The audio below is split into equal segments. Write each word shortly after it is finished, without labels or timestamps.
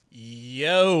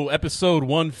Yo, episode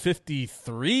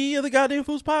 153 of the Goddamn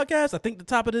Fools Podcast. I think the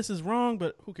top of this is wrong,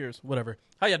 but who cares? Whatever.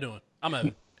 How y'all doing? I'm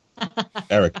Evan.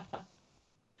 Eric.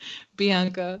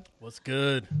 Bianca. What's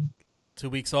good? 2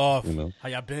 weeks off. You know. How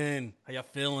y'all been? How y'all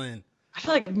feeling? I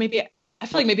feel like maybe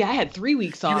I had 3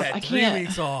 weeks off. You had I 3 can't.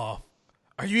 weeks off.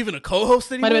 Are you even a co-host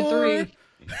anymore? Might have been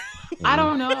 3. I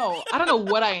don't know. I don't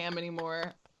know what I am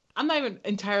anymore. I'm not even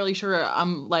entirely sure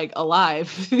I'm like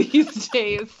alive these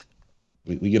days.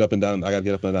 We get up and down. I gotta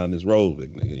get up and down this road,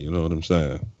 big nigga. You know what I'm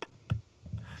saying?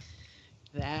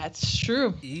 That's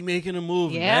true. You making a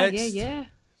move Yeah, next? yeah.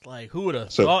 Like, who would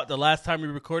have thought the last time we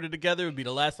recorded together would be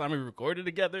the last time we recorded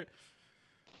together?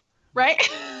 Right?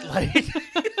 Like,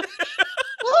 Well,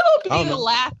 it'll be the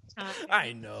last time.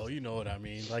 I know, you know what I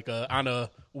mean. Like on a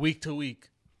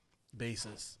week-to-week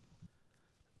basis.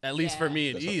 At least for me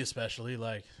and E especially.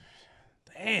 Like,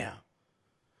 damn.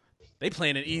 They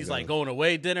planning E's like going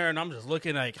away dinner, and I'm just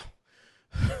looking like,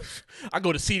 I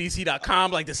go to CDC.com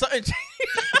like there's something.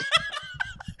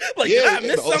 Like, did I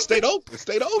miss something?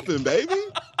 Stayed open, baby.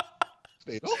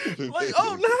 Stayed open, Like, baby.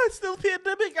 oh no, it's still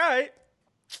pandemic. All right.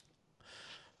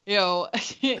 Yo,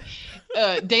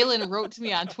 Dalen wrote to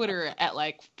me on Twitter at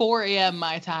like 4 a.m.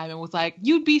 my time and was like,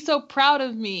 "You'd be so proud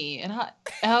of me." And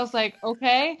I was like,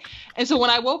 okay. And so when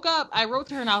I woke up, I wrote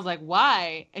to her and I was like,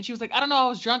 why? And she was like, I don't know, I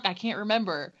was drunk, I can't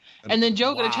remember. And then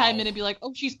Joe gonna chime in and be like,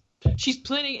 oh, she's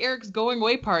planning Eric's going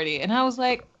away party. And I was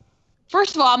like,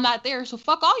 first of all, I'm not there, so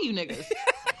fuck all you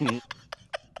niggas.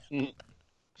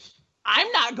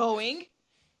 I'm not going.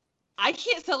 I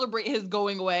can't celebrate his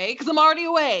going away because I'm already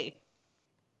away.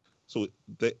 So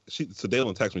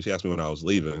Dalen texted me. She asked me when I was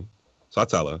leaving. So I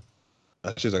tell her.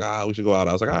 She's like, we should go out.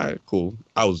 I was like, all right, cool.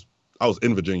 I was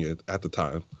in Virginia at the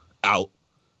time, out,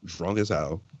 drunk as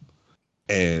hell.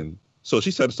 And so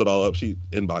she sets it all up. She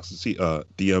inboxes,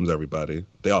 DMs everybody.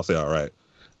 They all say, all right.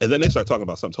 And then they start talking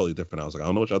about something totally different. I was like, I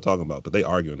don't know what y'all talking about, but they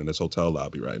arguing in this hotel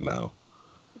lobby right now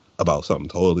about something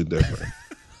totally different.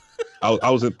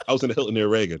 I was in the Hilton near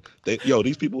Reagan.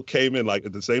 These people came in like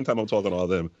at the same time I'm talking to all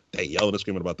them. They yelling and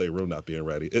screaming about their room not being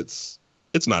ready. It's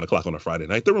 9:00 on a Friday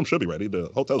night. The room should be ready. The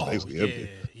hotel's basically empty.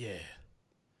 Yeah.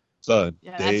 Son,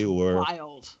 Yeah, they were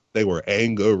wild. They were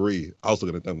angry. I was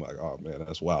looking at them like, oh man,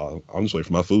 that's wild. I'm just waiting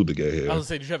for my food to get here. I was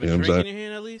gonna say, did you have a drink in your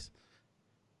hand at least?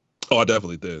 Oh, I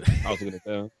definitely did. I was looking at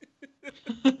them.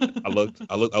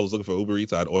 I was looking for Uber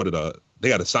Eats. I'd ordered they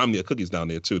got Insomnia cookies down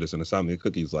there too. There's an Insomnia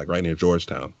cookies like right near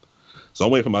Georgetown. So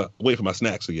I'm waiting for my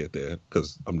snacks to get there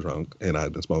because I'm drunk and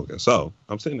I've been smoking. So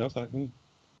I'm sitting there, I was like,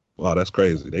 wow, that's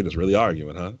crazy. They just really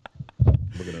arguing, huh?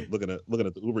 Looking at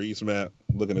the Uber Eats map,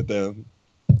 looking at them,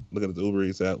 looking at the Uber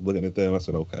Eats app, looking at them. I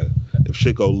said, okay, if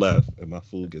shit go left and my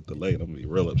food get delayed, I'm gonna be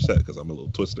real upset because I'm a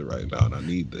little twisted right now and I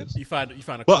need this. You find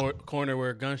a corner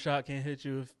where a gunshot can't hit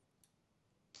you.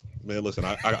 Man, listen,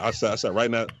 I sat right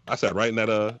in that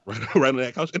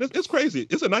couch, and it's crazy.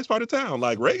 It's a nice part of town.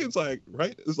 Like Reagan's like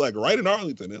right, it's like right in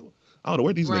Arlington. I don't know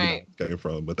where these niggas came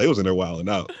from, but they was in there wilding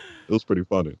out. It was pretty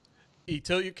funny.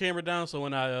 Tilt your camera down so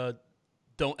when I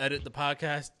don't edit the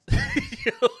podcast,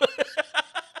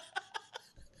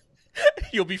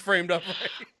 you'll be framed up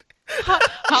right.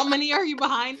 How many are you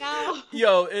behind now?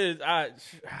 Yo,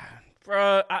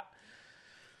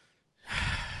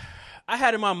 I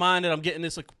had in my mind that I'm getting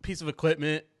this piece of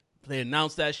equipment. They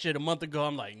announced that shit a month ago.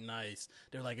 I'm like, nice.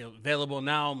 They're like available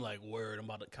now. I'm like, word, I'm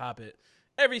about to cop it.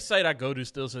 Every site I go to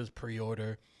still says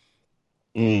pre-order.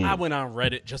 I went on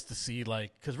Reddit just to see,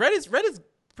 like, because Reddit's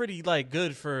pretty like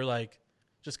good for like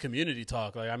just community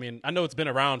talk. Like, I mean, I know it's been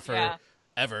around for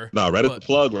ever. Nah, Reddit's the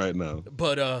plug right now.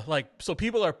 But so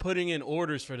people are putting in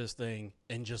orders for this thing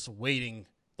and just waiting.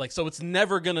 Like, so it's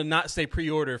never gonna not say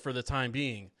pre-order for the time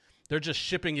being. They're just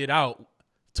shipping it out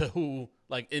to who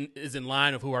is in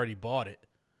line of who already bought it.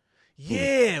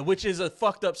 Yeah, which is a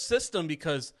fucked up system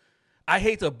because I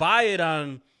hate to buy it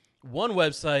on one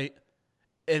website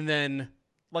and then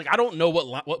like I don't know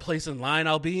what place in line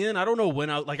I'll be in. I don't know when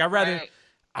I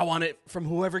want it from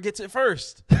whoever gets it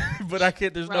first. But I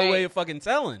can't. There's no way of fucking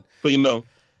telling.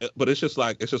 But it's just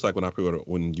like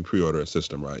when you pre-order a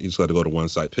system, right? You just got to go to one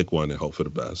site, pick one, and hope for the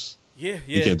best. Yeah.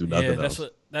 You can't do nothing else.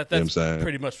 That's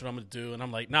pretty much what I'm gonna do. And I'm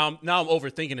like, now I'm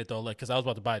overthinking it though, like because I was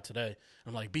about to buy it today.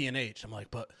 I'm like B&H. I'm like,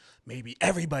 but maybe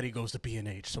everybody goes to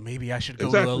B&H, so maybe I should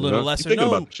go to a little lesser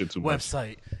known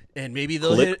website, and maybe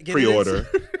they'll get pre-order.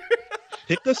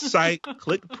 Pick the site,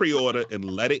 click pre-order, and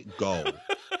let it go.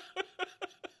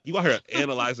 You out here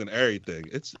analyzing everything.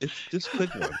 It's just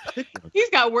click one. He's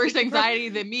got worse anxiety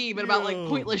than me, but about like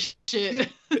pointless shit.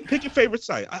 Pick your favorite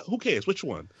site. Who cares? Which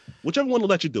one? Whichever one will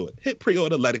let you do it. Hit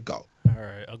pre-order, let it go. All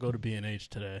right, I'll go to B&H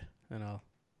today, and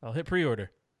I'll hit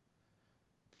pre-order.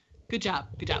 Good job.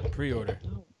 Good job. Pre-order.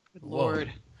 Oh, good Whoa.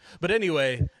 Lord. But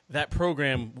anyway, that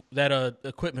program, that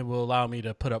equipment will allow me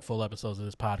to put up full episodes of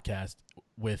this podcast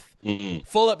with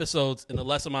full episodes in the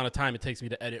less amount of time it takes me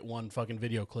to edit one fucking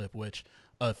video clip, which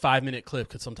a 5-minute clip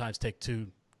could sometimes take 2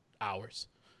 hours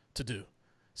to do.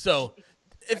 So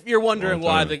if you're wondering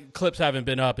why the clips haven't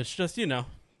been up, it's just,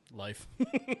 life.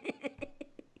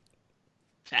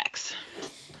 Facts.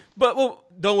 But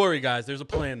don't worry, guys. There's a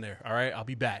plan there. All right, I'll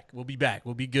be back. We'll be back.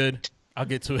 We'll be good. I'll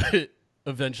get to it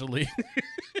eventually.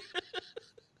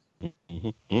 How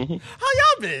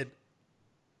y'all been?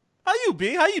 How you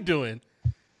be? How you doing?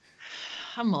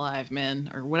 I'm alive, man,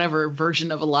 or whatever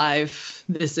version of alive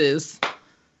this is.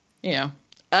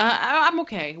 I'm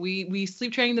okay. We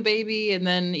sleep trained the baby, and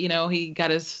then he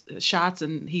got his shots,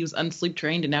 and he was unsleep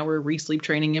trained, and now we're re-sleep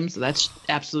training him. So that's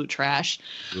absolute trash.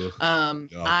 Yeah. I've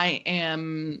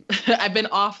been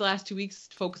off the last 2 weeks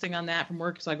focusing on that from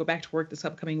work, so I go back to work this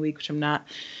upcoming week, which I'm not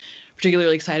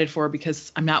particularly excited for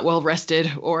because I'm not well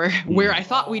rested or where I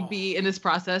thought we'd be in this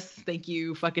process. Thank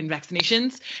you, fucking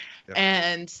vaccinations. Yeah.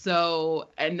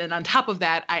 And then on top of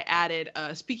that, I added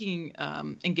a speaking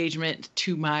engagement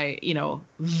to my,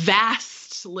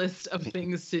 vast list of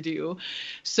things to do.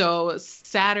 So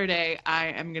Saturday, I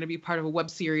am going to be part of a web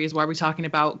series where we're talking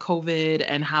about COVID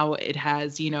and how it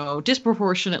has,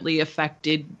 disproportionately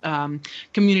affected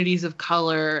communities of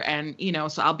color. And,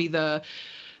 so I'll be the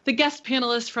guest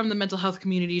panelist from the mental health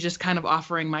community, just kind of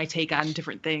offering my take on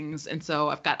different things. And so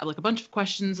I've got a bunch of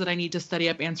questions that I need to study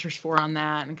up answers for on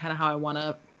that and kind of how I want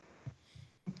to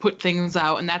put things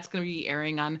out. And that's going to be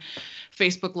airing on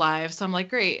Facebook Live. So I'm like,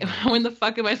 great. When the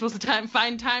fuck am I supposed to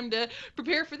find time to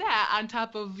prepare for that? On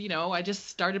top of, I just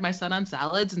started my son on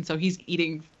salads. And so he's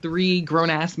eating 3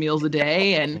 grown-ass meals a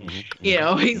day. And,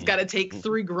 he's got to take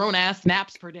 3 grown-ass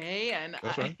naps per day. And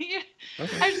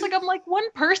I'm like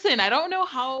one person. I don't know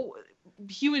how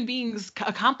human beings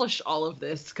accomplish all of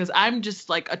this because I'm just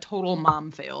like a total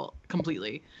mom fail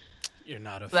completely. You're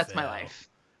not a so that's my life.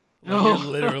 You're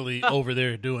literally over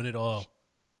there doing it all.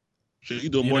 Shit, you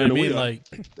do more than we are. Like,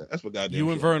 that's what goddamn.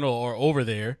 You and Vernal are over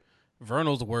there.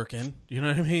 Vernal's working. You know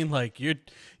what I mean? Like you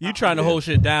trying to hold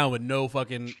shit down with no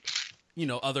fucking,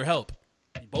 other help.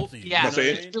 Both of you. Yeah.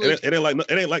 It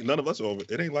ain't like none of us over.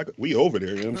 It ain't like we over there.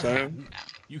 You know what I'm saying?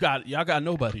 Y'all got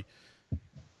nobody.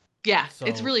 Yeah, so.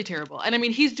 It's really terrible. And I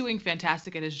mean, he's doing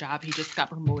fantastic at his job. He just got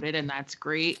promoted and that's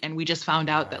great. And we just found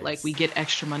out that we get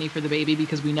extra money for the baby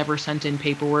because we never sent in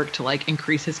paperwork to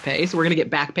increase his pay. So we're going to get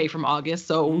back pay from August.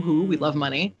 So we love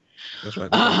money. That's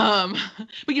right. But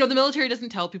the military doesn't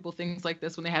tell people things like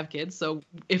this when they have kids. So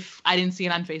if I didn't see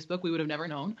it on Facebook, we would have never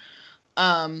known.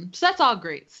 So that's all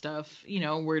great stuff.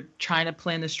 We're trying to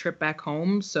plan this trip back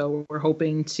home. So we're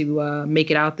hoping to make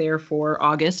it out there for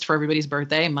August for everybody's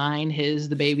birthday. Mine, his,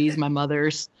 the baby's, my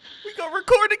mother's. We gonna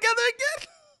record together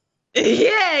again?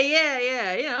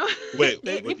 Yeah. Wait,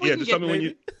 just tell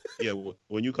me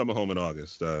when you come home in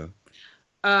August.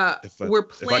 We're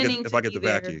planning if I get the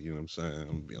vacuum, you know what I'm saying? I'm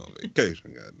gonna be on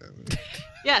vacation, goddamn it.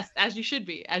 Yes, as you should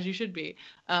be.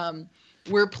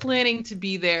 We're planning to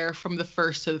be there from the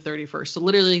 1st to the 31st. So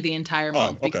literally the entire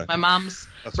month. Okay. Because my mom's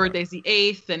birthday's the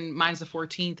 8th and mine's the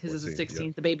 14th. His is the 16th.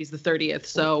 Yeah. The baby's the 30th.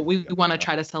 So we want to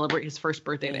try to celebrate his first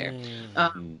birthday there.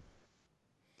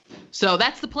 So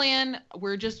that's the plan.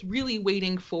 We're just really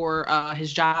waiting for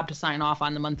his job to sign off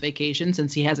on the month vacation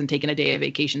since he hasn't taken a day of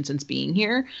vacation since being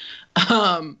here.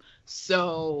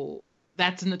 So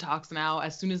that's in the talks now.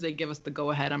 As soon as they give us the go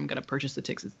ahead, I'm going to purchase the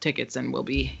tickets and we'll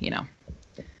be,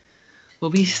 we'll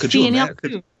be seeing y'all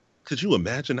soon. Could you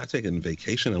imagine not taking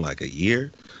vacation in a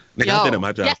year? Nigga, I've been at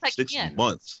my job 6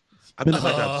 months. I've been at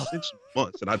my job 6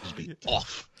 months and I'd just be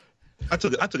off. I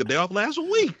took a day off last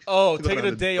week. Oh, taking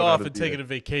a day off and taking a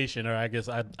vacation, or I guess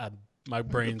my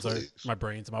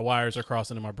wires are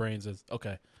crossing in my brains as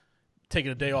okay.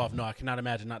 Taking a day off. No, I cannot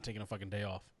imagine not taking a fucking day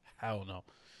off. Hell no.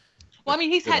 Well, I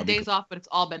mean, he's had days off, but it's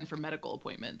all been for medical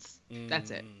appointments. That's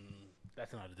it.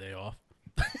 That's not a day off.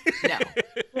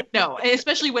 No,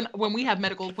 especially when we have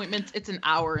medical appointments, it's an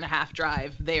hour and a half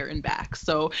drive there and back.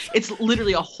 So it's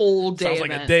literally a whole day. Sounds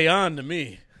like a day on to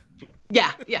me.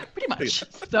 Yeah, pretty much.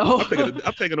 So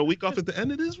I'm taking a week off at the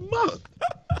end of this month.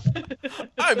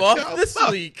 I'm off this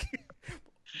week.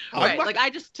 Right, I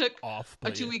just took a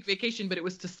 2-week vacation, but it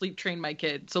was to sleep train my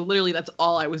kid. So literally that's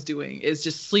all I was doing is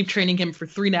just sleep training him for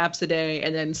 3 naps a day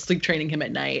and then sleep training him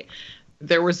at night.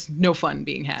 There was no fun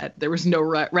being had. There was no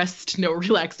rest, no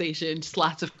relaxation, just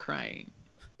lots of crying.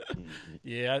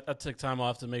 Yeah, I took time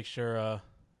off to make sure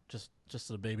just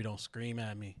so the baby don't scream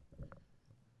at me.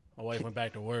 My wife went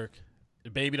back to work. The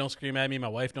baby don't scream at me. My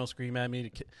wife don't scream at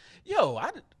me.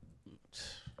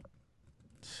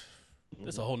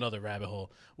 That's a whole nother rabbit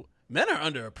hole. Men are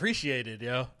underappreciated,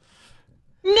 yo.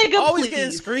 Nigga, Always please.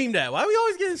 getting screamed at. Why are we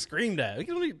always getting screamed at?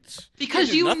 Because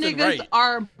do you nothing niggas right.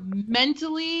 are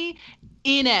mentally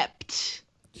inept.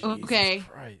 Okay. Jesus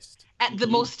Christ. At the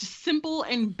most simple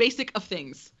and basic of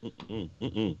things.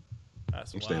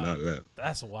 That's I'm wild. staying out of that.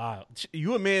 That's wild.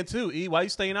 You a man too, E. Why you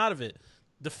staying out of it?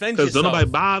 Defend Because yourself. don't nobody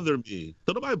bother me.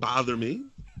 Don't nobody bother me.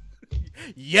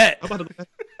 Yet. I'm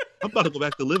about to go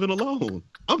back to living alone.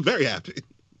 I'm very happy.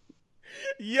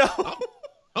 Yo.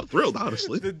 I'm thrilled,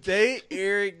 honestly. The day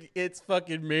Eric gets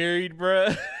fucking married,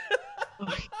 bruh.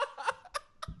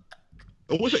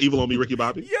 I wish evil on me, Ricky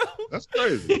Bobby. Yo. That's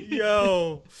crazy.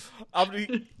 Yo.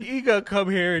 He gonna come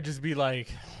here and just be like,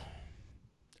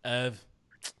 Ev,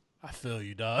 I feel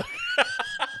you, dog.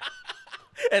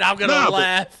 And I'm gonna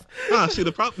laugh. See,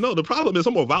 the problem is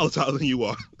I'm more volatile than you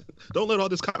are. Don't let all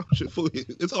this calm shit fool you.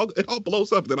 It all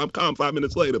blows up. Then I'm calm 5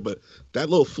 minutes later. But that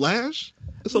little flash,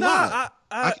 it's a lot.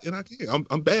 I can't.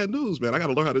 I'm bad news, man. I got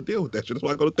to learn how to deal with that shit. That's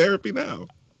why I go to therapy now.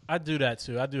 I do that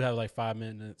too. I do have like 5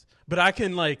 minutes, but I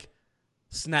can like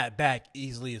snap back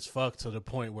easily as fuck to the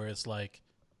point where it's like,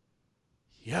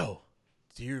 yo,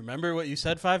 do you remember what you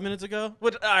said 5 minutes ago?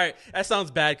 All right, that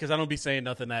sounds bad because I don't be saying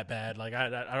nothing that bad. Like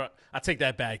I take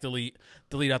that back. Delete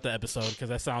out the episode because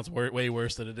that sounds way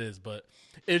worse than it is. But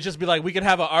it'd just be like we could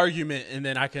have an argument and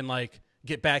then I can like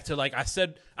get back to like I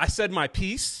said my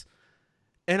piece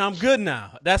and I'm good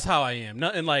now. That's how I am.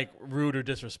 Nothing like rude or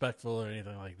disrespectful or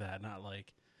anything like that. Not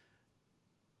like.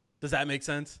 Does that make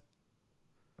sense?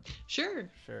 Sure.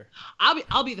 Sure.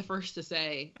 I'll be the first to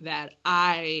say that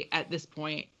I, at this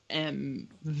point, am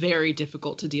very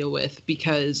difficult to deal with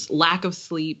because lack of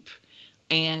sleep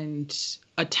and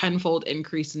a tenfold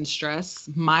increase in stress,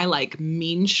 my like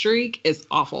mean streak is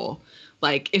awful.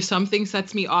 Like if something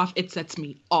sets me off, it sets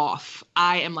me off.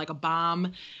 I am like a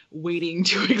bomb waiting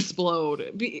to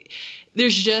explode.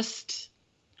 There's just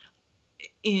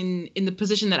in the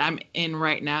position that I'm in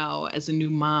right now as a new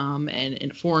mom and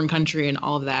in a foreign country and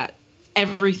all of that,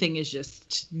 everything is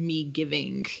just me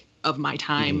giving of my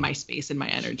time, my space, and my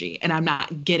energy. And I'm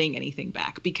not getting anything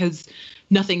back because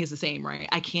nothing is the same, right?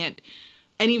 I can't,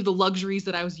 any of the luxuries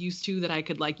that I was used to that I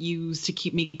could like use to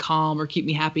keep me calm or keep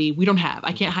me happy, we don't have.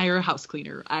 I can't hire a house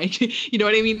cleaner. You know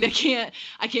what I mean?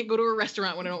 I can't go to a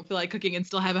restaurant when I don't feel like cooking and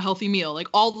still have a healthy meal. Like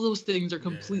all of those things are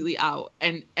completely out.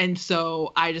 And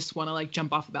so I just want to like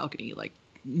jump off the balcony like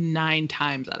 9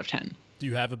 times out of 10. Do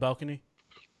you have a balcony?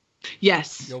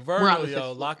 Yes. Yo,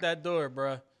 Virgil, lock that door,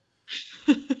 bruh.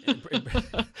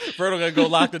 Virgil gonna go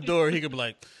lock the door. He could be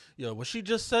like, yo, what she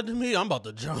just said to me, I'm about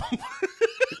to jump.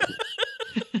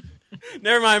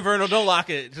 Never mind, Vernal. Don't lock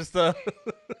it. Just cross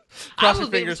your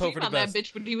fingers, hope for the best. That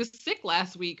bitch when he was sick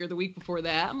last week or the week before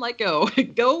that. I'm like, go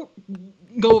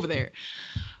over there.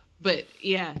 But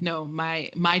yeah, no,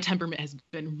 my temperament has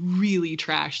been really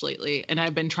trash lately, and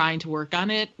I've been trying to work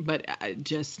on it. But I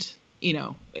just,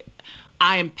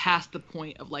 I am past the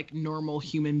point of like normal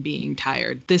human being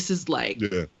tired. This is like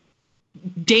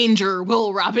danger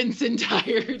Will Robinson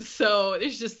tired. So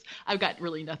there's just, I've got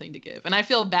really nothing to give, and I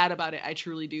feel bad about it. I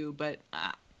truly do, but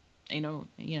ain't no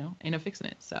fixing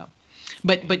it. So,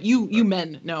 but you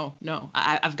men, no,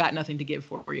 I've got nothing to give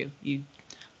for you.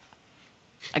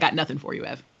 I got nothing for you,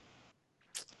 Ev.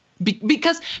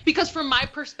 Because from my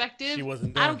perspective, she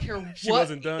wasn't done. I don't care what. She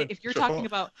wasn't done. If you're talking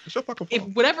about, if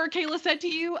whatever Kayla said to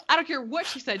you, I don't care what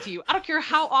she said to you. I don't care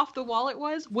how off the wall it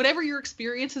was. Whatever your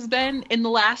experience has been in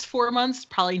the last 4 months,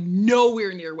 probably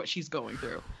nowhere near what she's going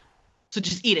through. So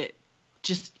just eat it.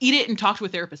 Just eat it and talk to a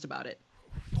therapist about it.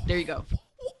 There you go.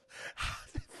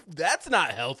 That's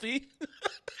not healthy.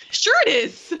 Sure it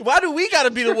is. Why do we got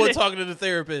to be the one talking to the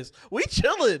therapist? We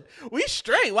chilling. We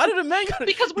straight. Why do the men got to?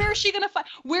 Because where is she gonna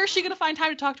find time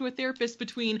to talk to a therapist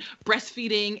between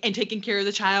breastfeeding and taking care of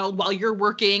the child while you're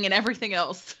working and everything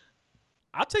else?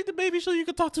 I'll take the baby so you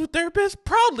can talk to a therapist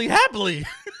proudly, happily.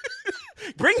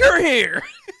 Bring her here.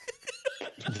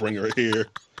 Bring her here.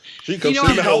 She comes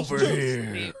to the house over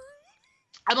here.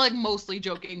 I'm like mostly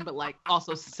joking, but like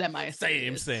also same.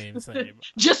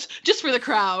 Just for the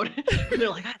crowd. They're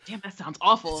like, God damn, that sounds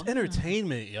awful. It's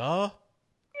entertainment, y'all.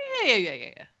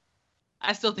 Yeah.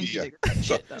 I still think you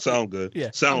shit, sound good. Yeah.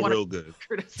 Sound real good.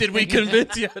 Did we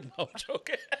convince you? No, I'm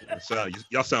joking.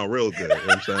 Y'all sound real good. You know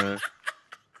what I'm saying?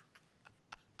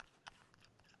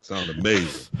 Sound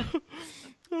amazing.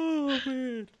 Oh,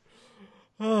 man.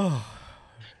 Oh.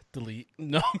 Delete.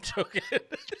 No, I'm joking. He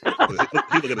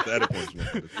look at the edit points,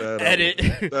 man.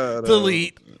 Edit.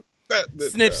 Delete.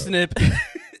 Snip.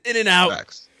 In and out.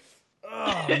 Facts.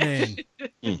 Oh, man.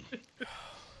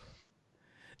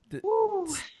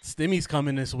 Stimmy's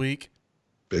coming this week.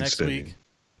 Big Next Stimmy. week.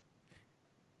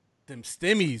 them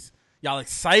stimmies. Y'all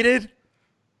excited?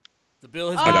 The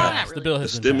bill has Oh, been not passed. really. The bill The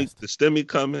has been stimmy, passed. the stimmy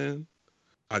coming.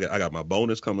 I got my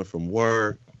bonus coming from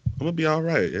work. I'm gonna be all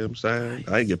right. You know what I'm saying?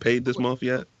 I ain't get paid this month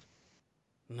yet.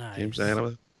 Nice. You know what I'm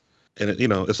saying?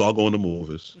 And it's all going to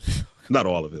movies. Not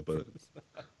all of it, but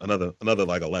another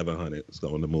like 1,100 is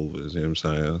going to movies. You know what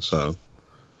I'm saying? So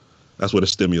that's where the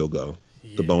stimmy will go.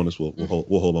 Yeah. The bonus we'll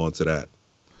hold on to that.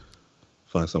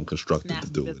 Find something constructive Snap to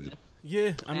do with business. it.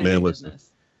 Yeah, I mean, Man, Snap listen. business.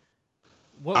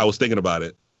 what, I was thinking about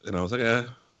it, and I was like,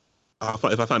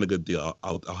 if I find a good deal,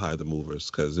 I'll hire the movers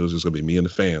because it was just gonna be me and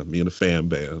the fam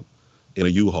band in a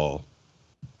U-Haul,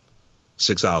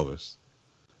 6 hours,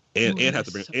 and Moving have to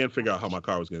is bring so and figure out how my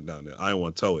car was getting down there. I didn't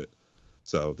want to tow it,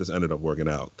 so this ended up working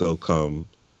out. They'll come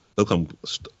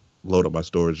load up my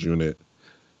storage unit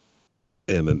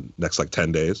in the next like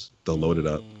 10 days. They'll load it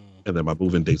up, and then my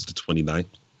moving date's the 29th.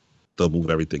 They'll move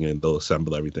everything in. They'll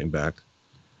assemble everything back.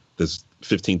 There's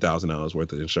 $15,000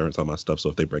 worth of insurance on my stuff, so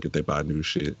if they break it, they buy new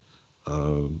shit.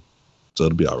 So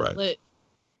it'll be all right. Lit.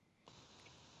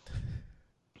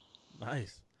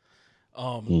 nice.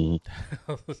 Mhm.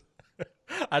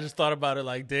 I just thought about it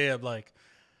like, damn, like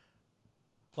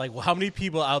well, how many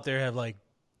people out there have like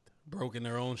broken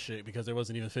their own shit because there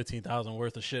wasn't even 15,000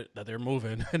 worth of shit that they're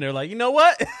moving, and they're like, you know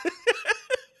what?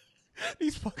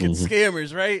 These fucking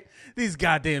scammers, right? These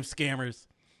goddamn scammers.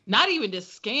 Not even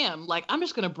just scam. Like, I'm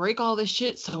just gonna break all this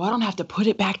shit so I don't have to put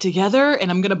it back together,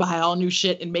 and I'm gonna buy all new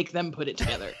shit and make them put it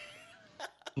together.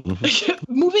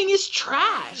 Moving is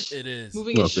trash. It is.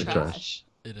 Moving No, is big trash.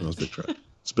 It No, is. it's big trash.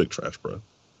 It's big trash, bro.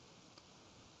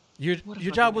 Your What a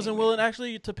your fucking job wasn't nightmare. willing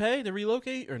actually to pay to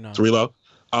relocate or no? To reload.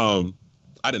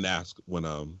 I didn't ask when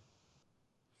I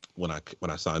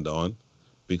signed on,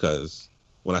 because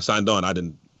when I signed on, I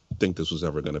didn't think this was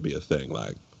ever going to be a thing.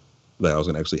 Like that I was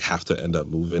going to actually have to end up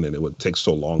moving, and it would take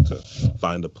so long to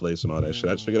find a place and all that shit.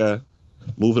 I just figured that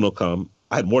moving will come.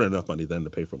 I had more than enough money then to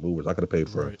pay for movers. I could have paid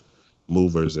for Right.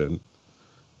 movers and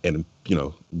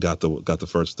got the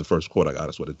first quote I got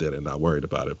is what it did, and not worried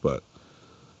about it. But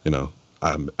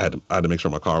I had to make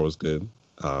sure my car was good.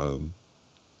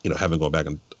 Having gone back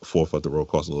and forth up the road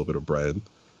cost a little bit of bread.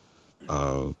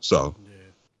 So,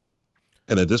 Yeah.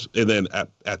 and then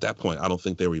at that point, I don't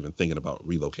think they were even thinking about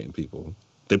relocating people.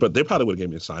 They probably would have gave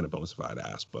me a sign-up bonus if I had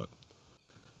asked. But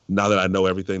now that I know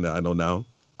everything that I know now,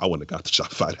 I wouldn't have got the job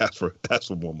if I'd asked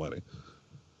for more money.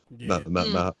 Yeah.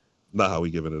 Not how we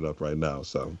giving it up right now.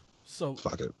 So So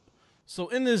fuck it. So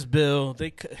in this bill, they're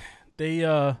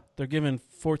giving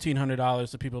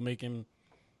 $1,400 to people making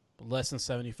less than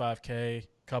 75K,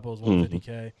 couples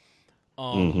 150K,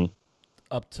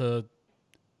 up to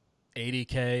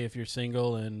 80K if you're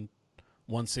single, and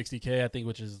 160K I think,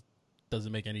 which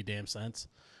doesn't make any damn sense,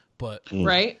 but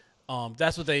Right?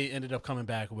 that's what they ended up coming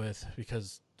back with,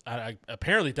 because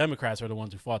apparently Democrats are the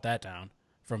ones who fought that down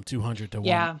from 200 to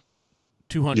Yeah.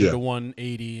 200 Yeah. to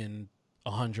 180 and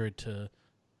 200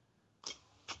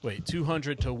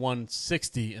 to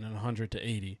 160 and 100 to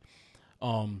 80.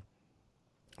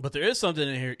 But there is something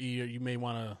in here you may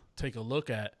want to take a look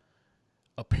at.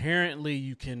 Apparently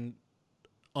you can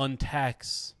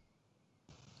untax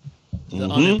the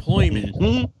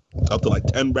unemployment. Up to like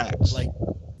 10 racks. Like,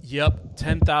 yep,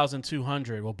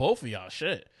 10,200. Well, both of y'all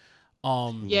shit.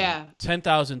 Yeah.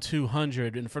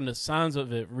 10,200, and from the sounds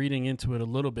of it, reading into it a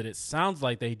little bit, it sounds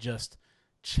like they just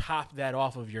chop that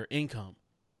off of your income.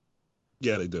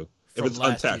 Yeah, they do. If From it's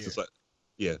last untaxed, year. it's like,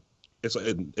 yeah,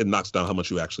 it knocks down how much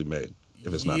you actually made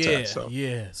if it's not taxed. So Yeah.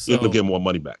 you end So up getting more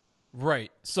money back.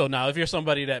 right. So now, if you're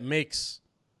somebody that makes,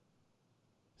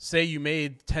 say you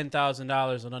made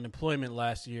 $10,000 on unemployment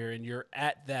last year, and you're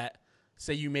at that,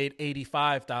 say you made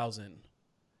 85,000,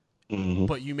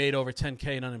 but you made over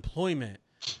 10K in unemployment,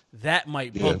 that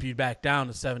might bump you back down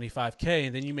to 75K,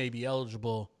 and then you may be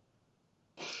eligible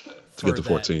To get to that.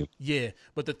 14. Yeah,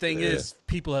 but the thing is,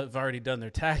 people have already done their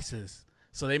taxes,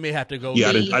 so they may have to go. Yeah,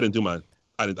 I didn't do mine.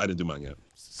 I didn't do mine yet.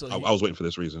 So I was waiting for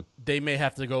this reason. they may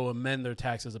have to go amend their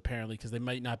taxes, apparently, because they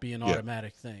might not be an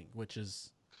automatic thing, which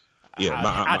is. Yeah,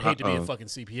 I'd hate to be a fucking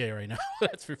CPA right now.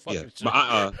 That's for fucking Yeah, sure.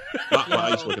 my I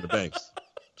used to work at the banks.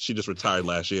 She just retired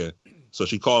last year, so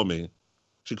she called me.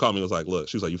 She called me and was like, "Look,"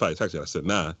 she was like, "You filed a tax yet?" I said,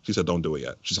 "Nah." She said, "Don't do it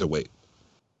yet." She said, "Wait."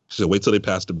 She said, "Wait till they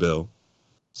pass the bill,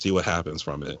 see what happens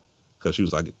from it." Because she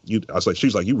was like, I was like, she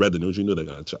was like, "You read the news? You knew they're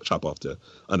gonna chop off the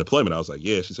unemployment." I was like,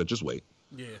 "Yeah." She said, "Just wait."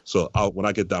 Yeah. So when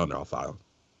I get down there, I'll file.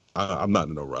 I'm not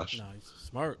in no rush. No, he's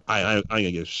smart. I ain't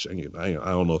gonna get. I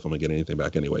don't know if I'm gonna get anything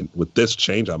back anyway. With this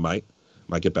change, I might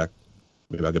get back.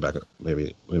 Maybe I'll get back.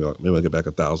 Maybe I'll get back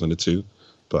 1,000 or 2,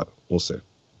 but we'll see.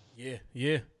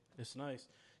 Yeah, it's nice.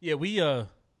 Yeah, we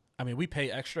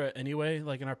pay extra anyway.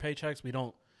 Like in our paychecks, we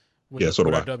don't With Yeah, the, so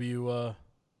do with I. our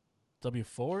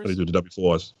W4s. When they do the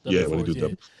W4s. Yeah, when they do W4s,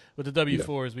 W. With the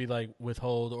W4s, we like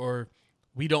withhold, or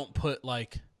we don't put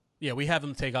like, we have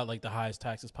them take out like the highest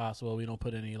taxes possible. We don't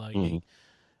put any like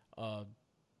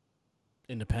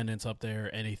independence up there or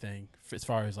anything as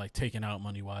far as like taking out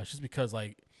money wise, just because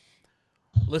like,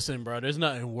 listen, bro, there's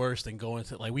nothing worse than going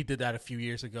to, like, we did that a few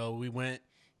years ago. We went,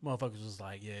 motherfuckers was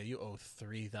like, yeah, you owe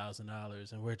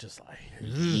 $3,000, and we're just like,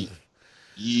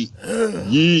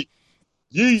 Yeet.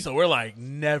 so we're like,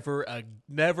 never a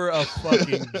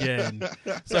fucking again.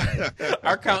 So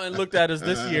our accountant looked at us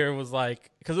this year and was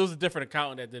like, because it was a different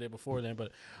accountant that did it before then,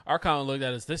 but our accountant looked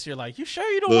at us this year like, you sure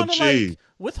you don't want to like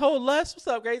withhold less? What's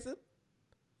up, Grayson?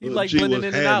 You Lil like G blending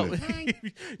was in and out.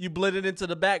 You blended into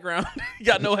the background. You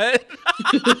got no head.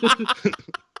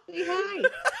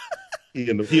 He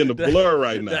in the blur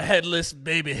right now. The headless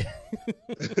baby.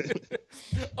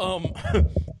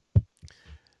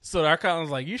 So our accountant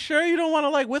was like, you sure you don't want to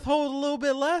like withhold a little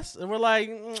bit less? And we're like,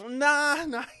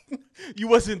 nah. You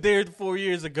wasn't there 4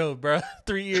 years ago, bro.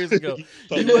 3 years ago.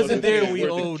 You wasn't there when we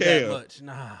owed that much.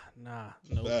 Nah.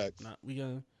 Nope.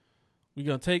 Nah.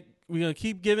 We gonna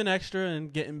keep giving extra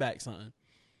and getting back something.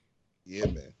 Yeah,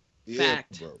 man. Yeah,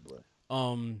 Fact. bro.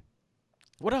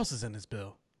 What else is in this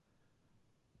bill?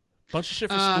 Bunch of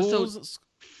shit for schools. So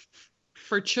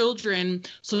for children,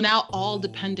 so now all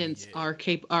dependents are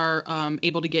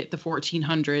able to get the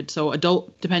 $1,400. So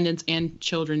adult dependents and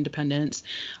children dependents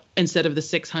instead of the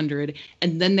 $600.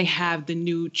 And then they have the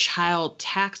new child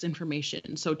tax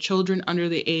information. So children under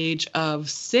the age of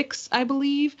 6, I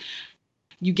believe,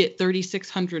 you get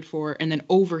 $3,600 for, and then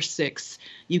over 6,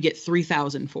 you get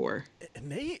 $3,000 for.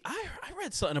 And I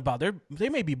read something about they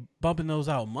may be bumping those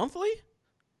out monthly.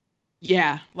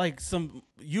 Yeah, like some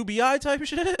UBI type of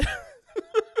shit.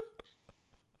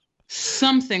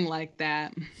 Something like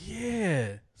that.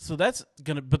 Yeah. So that's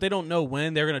but they don't know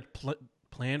when they're gonna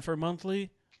plan for monthly.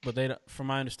 But from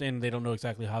my understanding, they don't know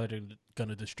exactly how they're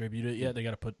gonna distribute it yet. They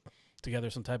got to put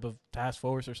together some type of task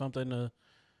force or something to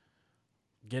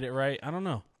get it right. I don't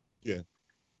know. Yeah.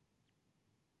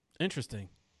 Interesting.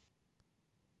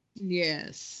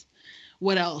 Yes.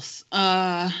 What else?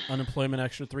 Unemployment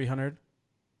extra 300.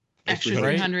 Extra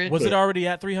 300. Was it already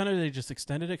at 300? They just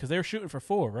extended it because they were shooting for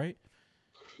 4, right?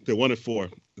 They wanted 4.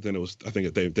 Then it was. I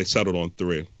think they settled on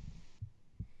 3.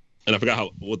 And I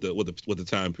forgot what the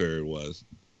time period was.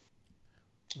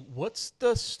 What's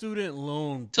the student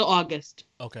loan? Till August.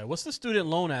 Okay. What's the student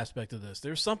loan aspect of this?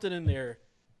 There's something in there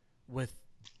with.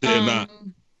 They're not.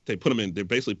 They put them in. They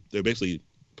basically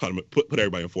put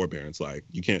everybody in forbearance. Like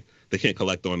they can't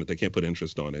collect on it. They can't put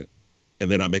interest on it,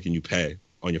 and they're not making you pay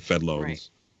on your Fed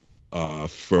loans. Right.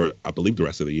 For I believe the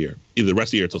rest of the year, either the rest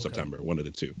of the year till September, one of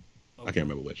the two. Okay. I can't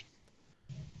remember which.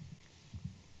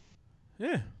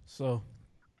 Yeah, so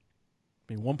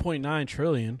I mean, 1.9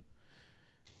 trillion.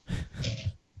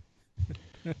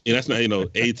 Yeah, that's not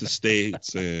aid to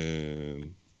states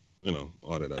and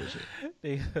all that other shit.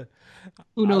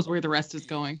 Who knows where the rest is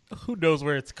going? Who knows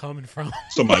where it's coming from?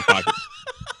 Somebody's pockets.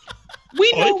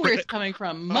 We know where it's coming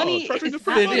from. Money is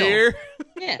thin air.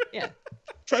 Yeah.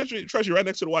 Treasury right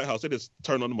next to the White House. They just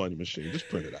turn on the money machine. Just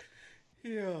print it out.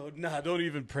 Yo, don't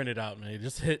even print it out, man.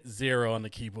 Just hit 0 on the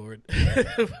keyboard.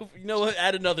 You know what?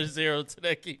 Add another 0 to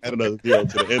that keyboard. Add another 0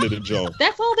 to the end of the joint.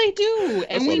 That's all they do,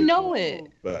 and we know it.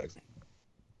 Facts.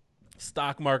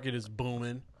 Stock market is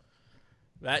booming.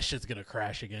 That shit's gonna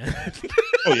crash again.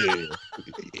 Oh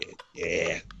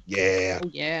yeah. Oh,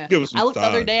 yeah. Give us some I looked time.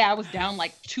 the other day. I was down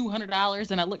like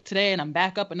 $200, and I looked today, and I'm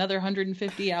back up another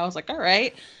 $150. I was like, all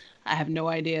right. I have no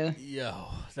idea. Yo,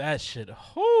 that shit.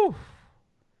 Whew.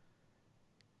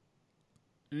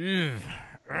 I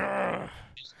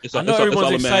know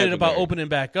everyone's excited about opening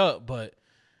back up, but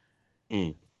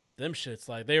them shits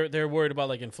like they're worried about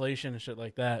like inflation and shit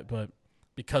like that, but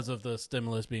because of the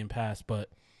stimulus being passed, but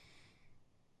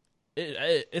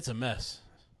it's a mess.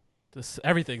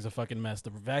 Everything's a fucking mess. The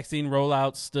vaccine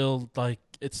rollout's still like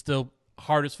it's still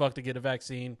hard as fuck to get a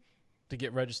vaccine to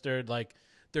get registered. Like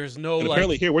there's no and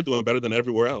apparently here we're doing better than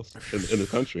everywhere else in the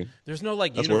country. There's no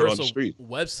like universal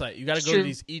website. You got to go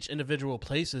to each individual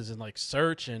places and like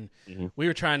search. And I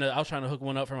was trying to hook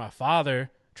one up for my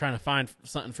father, trying to find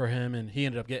something for him, and he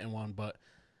ended up getting one,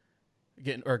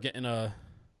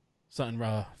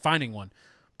 finding one.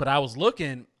 But I was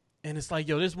looking, and it's like,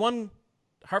 yo, there's one.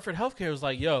 Hartford Healthcare was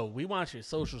like, yo, we want your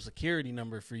social security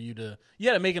number for you to. You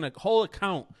had to make a whole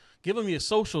account, give them your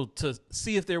social to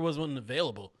see if there was one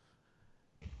available.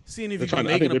 Seeing if you can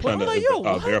make an appointment. They're trying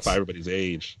to verify everybody's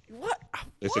age. What?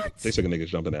 They sick of niggas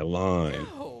jumping that line.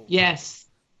 No. Yes.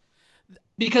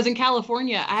 Because in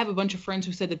California, I have a bunch of friends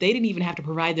who said that they didn't even have to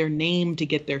provide their name to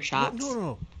get their shots.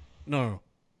 No.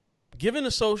 Given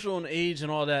the social and age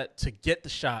and all that to get the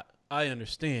shot, I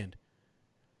understand.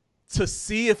 To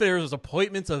see if there was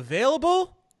appointments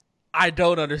available, I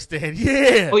don't understand.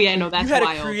 Yeah. Oh yeah, no, that's you had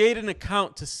wild. to create an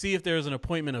account to see if there was an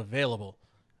appointment available.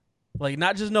 Like,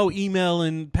 not just no email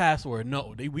and password.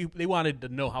 No, they wanted to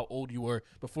know how old you were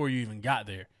before you even got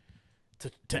there.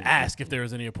 To ask if there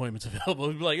was any appointments available.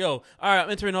 We'd be like, yo, all right, I'm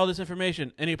entering all this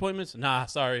information. Any appointments? Nah,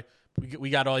 sorry. We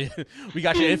got all we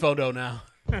got your info though now.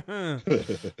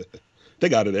 They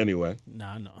got it anyway.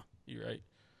 Nah, no. You're right.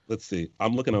 Let's see.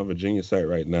 I'm looking on Virginia site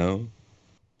right now.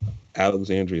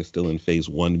 Alexandria is still in phase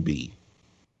 1B.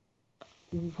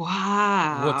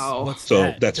 Wow. What's So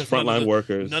that? that's Because frontline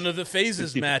workers. None of the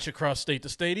phases match across state to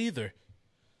state either.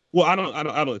 Well, I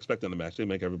don't expect them to match. They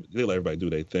let everybody do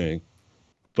their thing.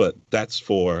 But that's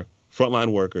for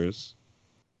frontline workers,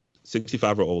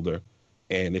 65 or older,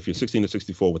 and if you're 16 to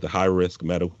 64 with a high risk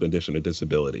medical condition or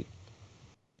disability.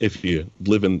 If you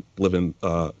live in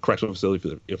correctional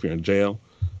facility, if you're in jail,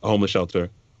 a homeless shelter,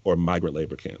 or migrant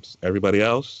labor camps. Everybody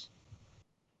else,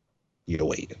 you're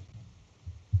waiting.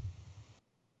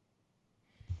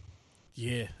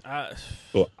 Yeah.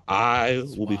 So I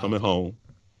will be wild. coming home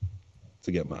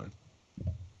to get mine.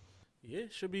 Yeah,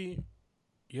 it should be.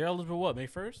 You're eligible what, May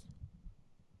 1st?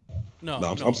 No,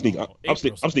 I'm sneaking. no. I'm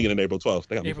sneaking in April 12th.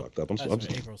 They got me April- fucked up. That's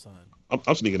right, April sign.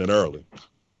 I'm sneaking in early.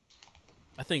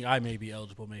 I think I may be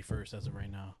eligible May 1st as of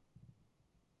right now.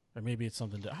 Or maybe it's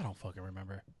something I don't fucking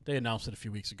remember. They announced it a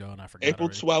few weeks ago and I forgot. April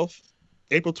already. 12th.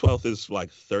 April 12th is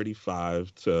like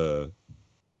 35 to,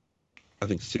 I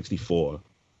think, 64.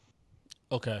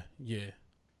 Okay, yeah.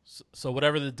 So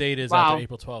whatever the date is Wow. after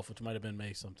April 12th, which might have been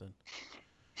May something.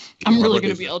 I'm My really going to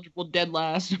birthday's- be eligible dead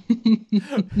last.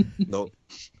 No,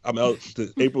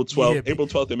 April 12th. Yeah, April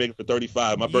 12th, they make it for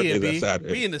 35. My birthday's that B.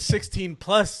 Saturday. We in the 16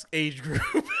 plus age group.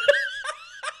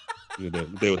 They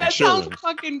with That sounds insurance.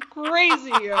 fucking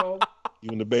crazy, yo.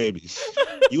 You and the babies.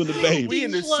 You and the babies. We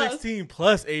in the Plus. 16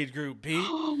 plus age group, B.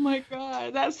 Oh my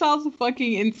god, that sounds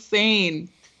fucking insane.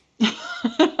 Even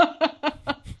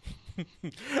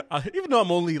though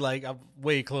I'm only I'm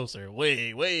way closer,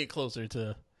 way closer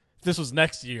to. If this was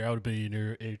next year, I would be in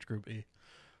your age group, B.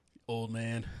 Old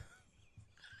man.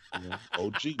 Yeah,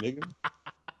 OG, nigga.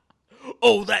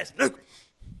 Oh, that's new.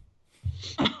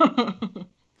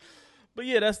 But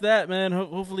yeah, that's that, man.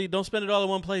 Hopefully, don't spend it all in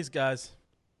one place, guys.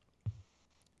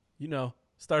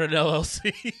 Start an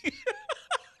LLC,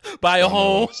 buy a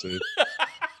home. See.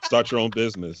 Start your own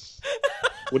business.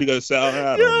 What are you gonna sell?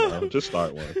 I don't know. Just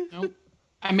start one. Nope.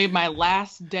 I made my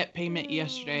last debt payment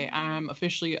yesterday. I'm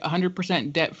officially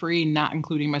 100% debt free, not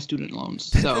including my student loans.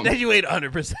 So Then you ain't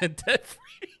 100% debt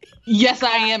free. yes, I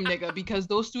am, nigga, because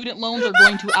those student loans are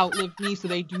going to outlive me, so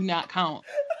they do not count.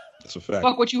 That's a fact.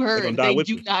 Fuck what you They heard. gonna die They with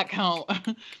do you. not count.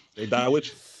 They die with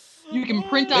you. You can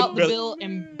print out the really- bill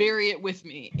and bury it with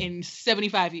me in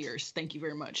 75 years. Thank you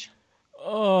very much.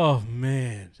 Oh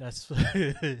man, that's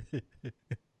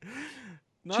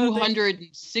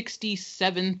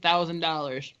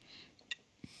 $267,000.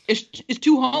 It's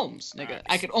two homes, nigga.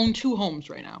 I could own two homes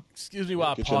right now. Excuse me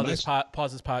while I Get your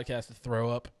pause this podcast to throw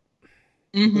up.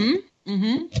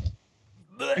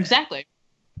 Exactly.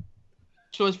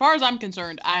 So as far as I'm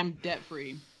concerned, I'm debt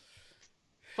free.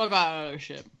 Fuck all that other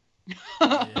shit. Yeah,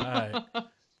 all right.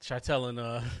 Try telling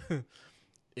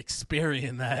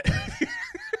Experian that.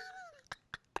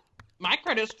 My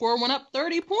credit score went up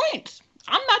 30 points.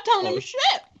 I'm not telling him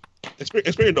shit.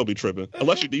 Experience don't be tripping.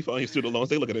 Unless you default your student loans,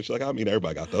 they look at it like, I mean,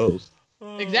 everybody got those.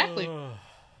 Exactly.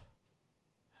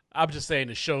 I'm just saying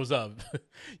it shows up.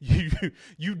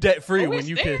 you debt free Oh, when it's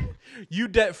you there. can. You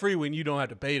debt free when you don't have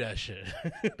to pay that shit.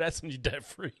 That's when you debt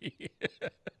free.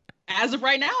 As of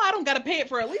right now, I don't got to pay it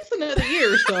for at least another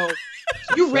year. So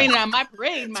you raining on my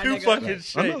parade, my Too nigga. fucking I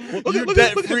shit. know. Look You at-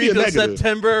 debt look at free being till negative.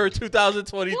 September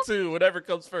 2022, whatever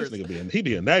comes This first. nigga he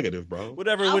be a negative, bro.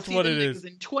 Whatever, I'll which see one them it niggas is.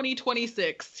 in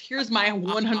 2026. Here's my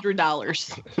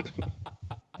 $100.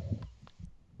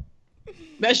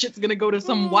 That shit's gonna go to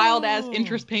some wild ass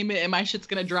interest payment, and my shit's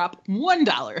gonna drop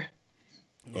 $1.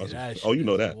 Yeah, that Oh, you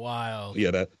know shit is that. Wild.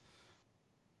 Yeah, that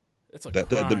It's a them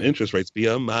crime. interest rates be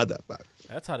a motherfucker.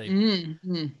 That's how they.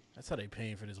 Mm-hmm. That's how they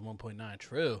paying for this 1.9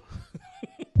 true.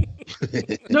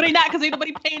 No, they not, because ain't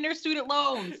nobody paying their student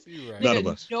loans. You right. None Nigga, of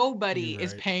us. Nobody You're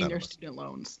is right. paying None their of us. student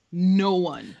loans. No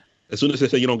one. As soon as they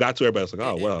say you don't got to, everybody's like,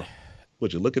 oh well.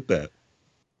 Would you look at that?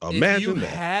 If Imagine you that.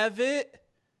 have it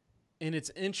and it's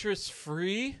interest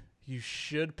free, you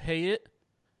should pay it.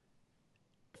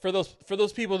 For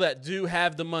those people that do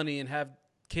have the money and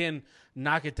can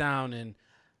knock it down, and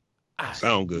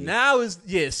Sound good. Now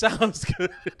sounds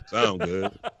good. Sound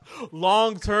good.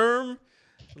 Long term,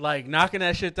 like knocking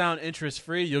that shit down interest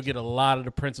free, you'll get a lot of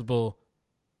the principal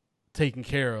taken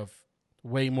care of,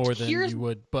 way more than you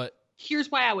would. But here's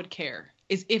why I would care: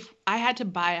 is if I had to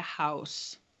buy a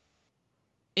house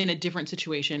in a different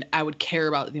situation, I would care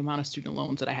about the amount of student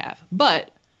loans that I have.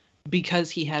 But because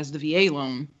he has the VA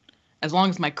loan, as long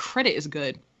as my credit is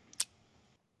good,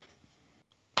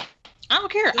 I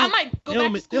don't care. I might go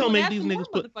back to school and ask these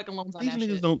fucking loans on these that niggas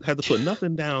shit. don't have to put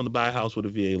nothing down to buy a house with a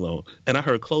VA loan. And I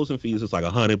heard closing fees is like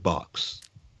 $100.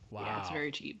 wow, Yeah, it's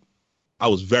very cheap. I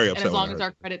was very upset. And as long as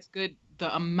our credit's good,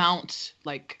 the amount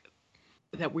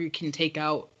that we can take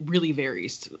out really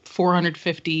varies.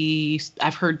 450.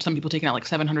 I've heard some people taking out like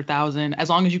 700,000. As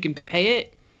long as you can pay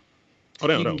it, you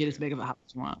can get as big of a house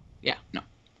as you want. Yeah, no.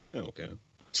 Okay.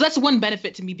 So that's one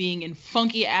benefit to me being in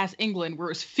funky ass England, where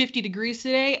it was 50 degrees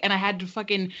today, and I had to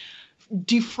fucking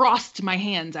defrost my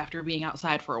hands after being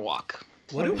outside for a walk.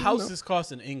 What do houses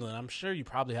cost in England? I'm sure you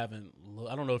probably haven't.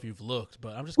 I don't know if you've looked,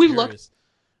 but I'm just We've curious. Looked.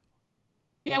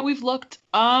 Yeah, we've looked.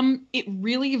 It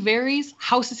really varies.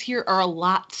 Houses here are a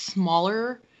lot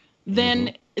smaller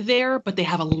than there, but they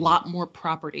have a lot more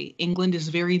property. England is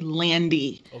very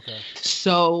landy. Okay.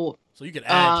 So you could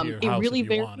add to your house really if you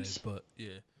varies. wanted, but yeah.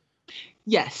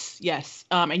 Yes.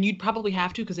 And you'd probably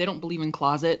have to because they don't believe in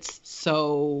closets.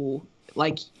 So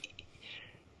like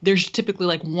there's typically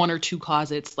like 1 or 2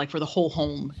 closets like for the whole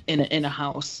home in a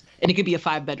house. And it could be a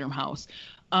 5-bedroom house.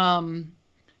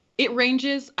 It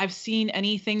ranges. I've seen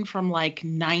anything from like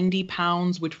 90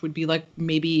 pounds, which would be like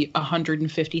maybe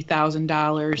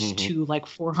 $150,000 to like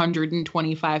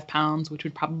 425 pounds, which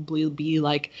would probably be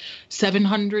like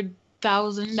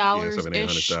 $700,000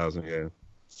 ish. $700,000, yeah.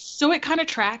 So it kind of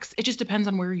tracks. It just depends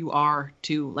on where you are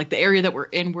too. Like the area that we're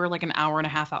in, we're like an hour and a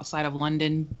half outside of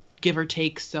London, give or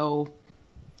take. So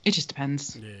it just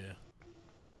depends. Yeah.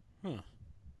 Huh.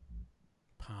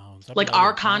 Pounds. Like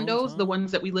our condos, the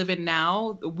ones that we live in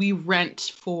now, we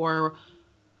rent for.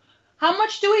 How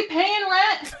much do we pay in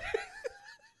rent?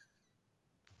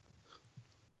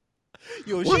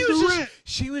 Yo,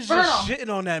 she was just shitting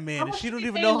on that man, and she don't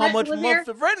even know how much month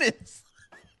the rent is.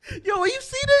 Yo, you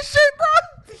see this shit, bro?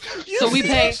 So we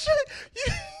pay.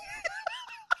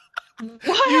 What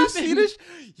You happened? see this?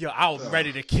 Yo, I was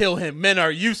ready to kill him. Men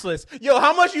are useless. Yo,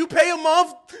 how much you pay a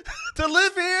month to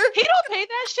live here? He don't pay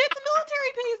that shit. The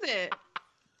military pays it.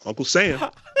 Uncle Sam,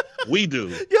 we do.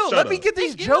 Yo, let me get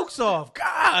these jokes off.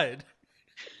 God.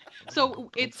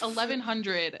 So it's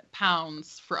 1,100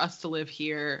 pounds for us to live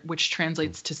here, which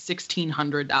translates to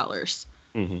 $1,600.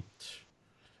 Mm-hmm.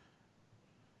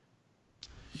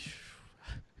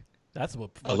 That's what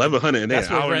 1,100 and that's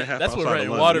an hour and a half. That's what outside Rent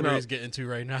of and London. Waterbury's getting to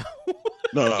right now.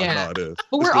 No, Yeah. it is.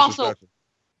 But It's we're also disrespectful.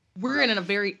 we're in a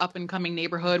very up and coming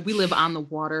neighborhood. We live on the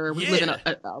water. We live in a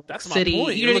That's city. my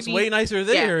point. You It know looks what I mean? way nicer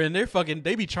there, and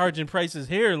they be charging prices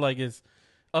here like it's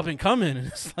up and coming. And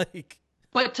it's like,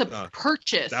 But to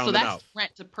purchase, down so and that's out.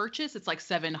 rent to purchase. It's like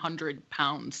 700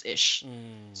 pounds ish.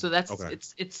 So that's Okay.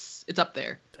 it's up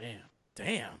there.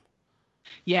 damn.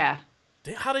 Yeah,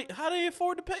 How they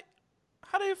afford to pay?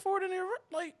 How they afford any rent?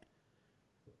 Like,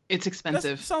 it's that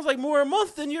expensive. sounds like more a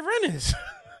month than your rent is.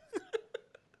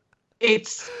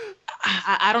 It's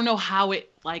I don't know how it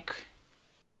like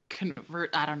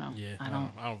convert. I don't know. Yeah, I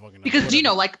don't fucking know. because you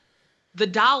know like the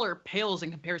dollar pales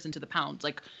in comparison to the pound.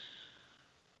 Like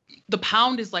the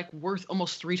pound is like worth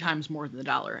almost 3 times more than the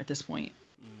dollar at this point.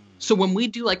 So when we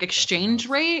do like exchange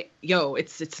rate,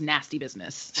 it's nasty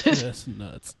business. That's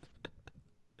nuts.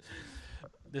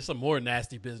 There's some more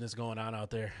nasty business going on out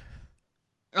there.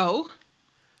 Oh,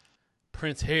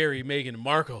 Prince Harry, Meghan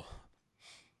Markle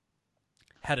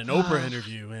had an Oprah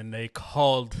interview, and they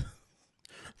called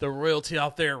the royalty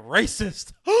out there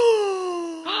racist.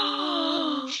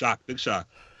 Shock, big shock.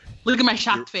 look at my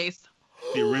shocked face.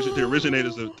 The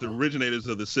originators of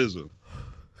the schism.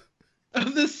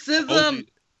 The schism.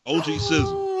 OG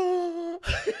schism.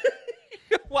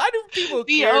 Why do people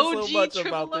The care OG so much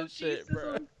triple about this OG shit, bro?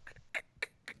 schism.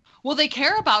 Well, they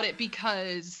care about it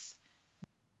because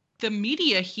the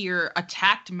media here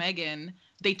attacked Meghan.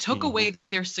 They took away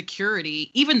their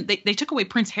security. Even they took away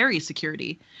Prince Harry's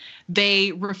security.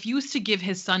 They refused to give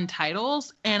his son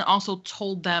titles and also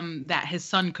told them that his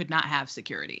son could not have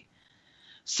security.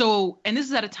 So, and this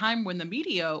is at a time when the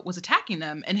media was attacking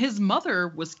them, and his mother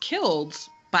was killed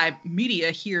by media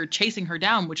here chasing her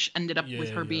down, which ended up with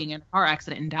her being in a car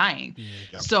accident and dying.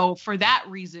 Yeah. So for that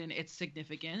reason, it's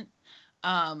significant.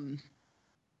 I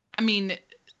mean,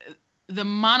 the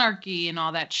monarchy and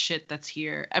all that shit that's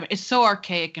here, I mean, it's so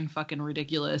archaic and fucking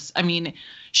ridiculous. I mean,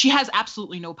 she has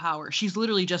absolutely no power. She's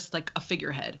literally just like a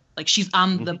figurehead. Like she's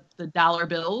on the dollar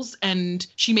bills and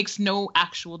she makes no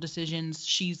actual decisions.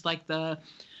 She's like the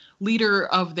leader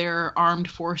of their armed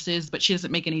forces, but she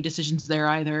doesn't make any decisions there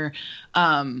either.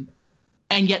 And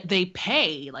yet they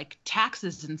pay like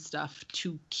taxes and stuff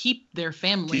to keep their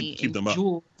family keep them up.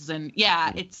 Jewels. And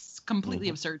it's completely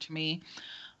absurd to me.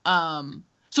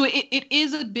 So it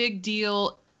is a big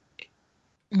deal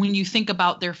when you think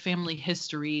about their family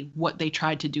history, what they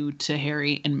tried to do to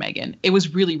Harry and Meghan. It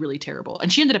was really, really terrible.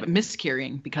 And she ended up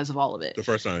miscarrying because of all of it. The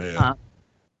first time,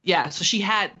 so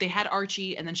they had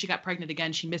Archie and then she got pregnant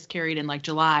again. She miscarried in like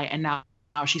July and now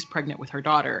she's pregnant with her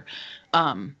daughter.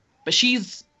 But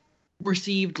she's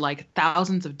received like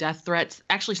thousands of death threats.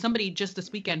 Actually, somebody just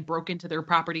this weekend broke into their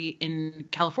property in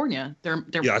California.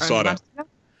 I saw that.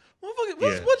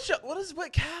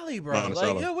 What Cali, bro?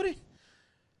 What do you...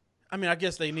 I mean, I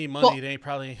guess they need money. They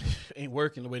ain't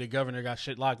working the way the governor got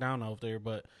shit locked down out there.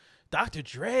 But Dr.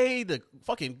 Dre, the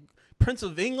fucking Prince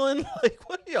of England, like,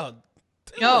 what are y'all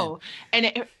doing? No,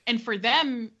 and for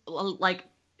them, like,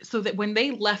 so that when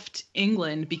they left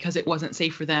England because it wasn't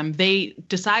safe for them, they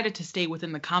decided to stay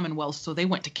within the Commonwealth. So they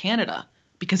went to Canada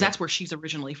because that's where she's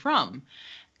originally from.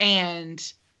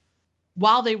 And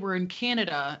while they were in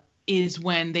Canada is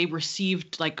when they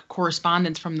received like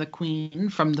correspondence from the Queen,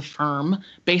 from the firm,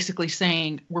 basically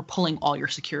saying, we're pulling all your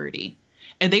security.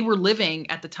 And they were living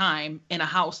at the time in a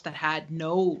house that had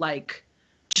no, like,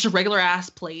 just a regular ass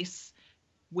place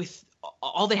with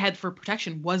all they had for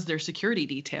protection was their security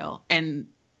detail. And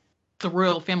the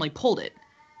royal family pulled it.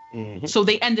 Mm-hmm. So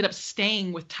they ended up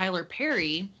staying with Tyler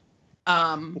Perry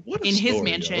in his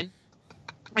mansion.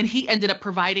 And he ended up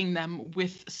providing them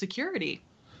with security.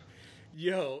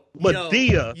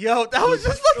 Madea. That was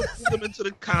just put them into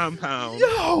the compound.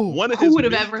 One of his who would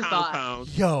have ever thought?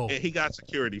 And he got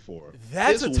security for him.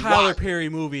 That's a Tyler Perry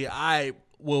movie I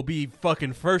will be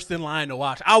fucking first in line to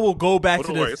watch. I will go back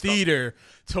to the theater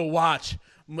to watch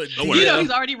Madea. You know he's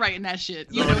already writing that shit.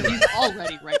 You know he's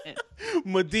already writing it.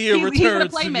 Madea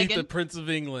returns to meet the Prince of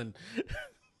England.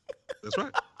 That's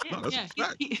right.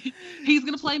 He's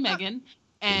gonna play Meghan,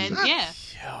 and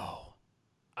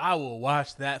I will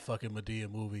watch that fucking Madea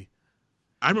movie.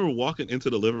 I remember walking into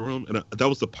the living room, and that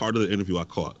was the part of the interview I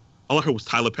caught. All I heard was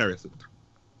Tyler Perry. I said,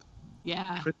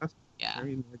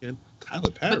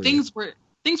 Tyler Perry. But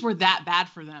things were that bad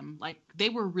for them. Like, they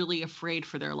were really afraid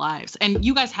for their lives. And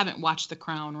you guys haven't watched The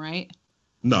Crown, right?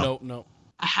 No.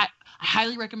 I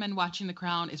highly recommend watching The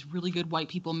Crown. It's really good white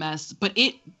people mess, but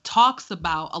it talks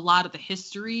about a lot of the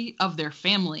history of their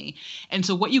family. And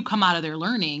so what you come out of there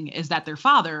learning is that their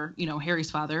father, Harry's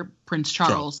father, Prince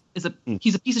Charles, he's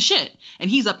a piece of shit,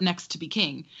 and he's up next to be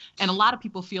king. And a lot of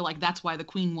people feel like that's why the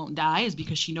queen won't die, is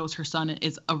because she knows her son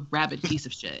is a rabid piece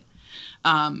of shit.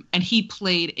 And he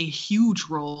played a huge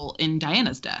role in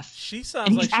Diana's death. She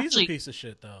sounds like she's a piece of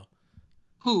shit, though.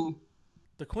 Who?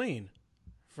 The queen.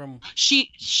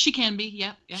 She can be,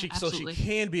 yeah, absolutely. So she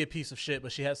can be a piece of shit,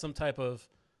 but she has some type of.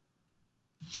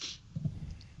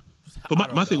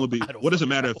 But my thing would be, what does it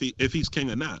matter if he's king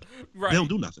or not? Right. They don't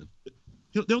do nothing.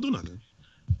 They don't do nothing.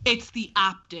 It's the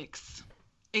optics.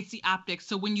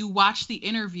 So when you watch the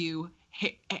interview,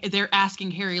 they're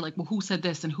asking Harry, like, well, who said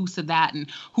this and who said that, and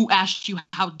who asked you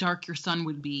how dark your son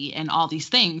would be, and all these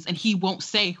things, and he won't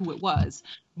say who it was.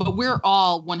 But we're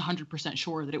all 100%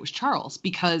 sure that it was Charles,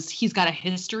 because he's got a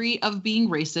history of being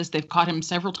racist. They've caught him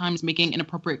several times making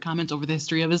inappropriate comments over the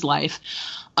history of his life.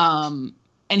 And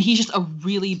he's just a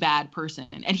really bad person.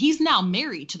 And he's now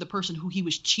married to the person who he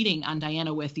was cheating on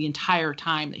Diana with the entire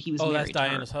time that he was married to her. Oh, that's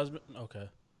Diana's husband? Okay.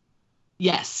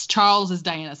 Yes, Charles is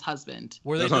Diana's husband.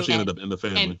 That's how she ended up in the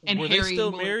family. And were Harry they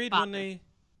still married when they...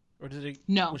 Or did they...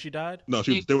 No. When she died? No,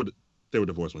 they were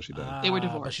divorced when she died. They were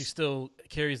divorced. But she still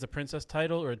carries the princess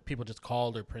title, or people just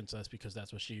called her princess because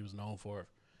that's what she was known for?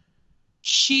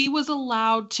 She was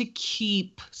allowed to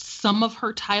keep some of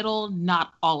her title,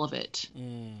 not all of it.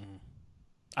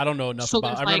 I don't know enough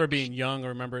about. I remember being young. I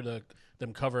remember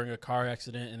them covering a car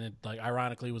accident, and it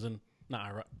ironically was in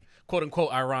quote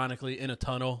unquote ironically in a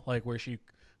tunnel, like where she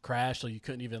crashed, so you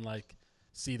couldn't even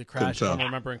see the crash. If I'm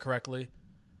remembering correctly.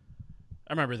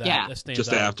 I remember that. Yeah. That stands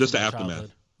just out the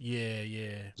aftermath.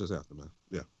 Yeah. Just aftermath.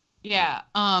 Yeah. Yeah.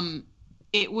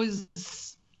 It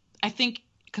was, I think,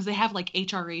 because they have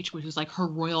HRH, which is Her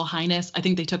Royal Highness. I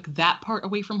think they took that part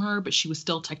away from her, but she was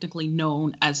still technically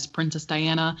known as Princess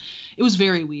Diana. It was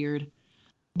very weird.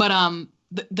 But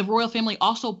the royal family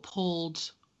also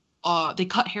pulled. They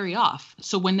cut Harry off.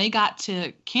 So when they got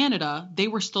to Canada, they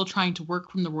were still trying to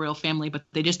work from the royal family, but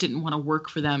they just didn't want to work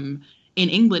for them in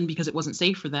England because it wasn't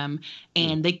safe for them,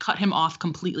 and they cut him off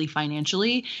completely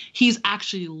financially. He's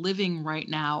actually living right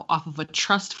now off of a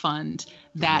trust fund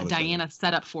that Diana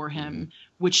set up for him,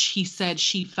 which he said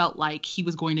she felt like he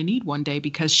was going to need one day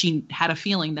because she had a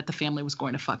feeling that the family was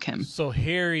going to fuck him. So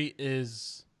Harry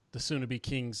is the soon-to-be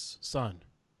king's son.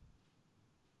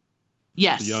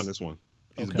 Yes. The youngest one.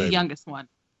 He's the youngest one.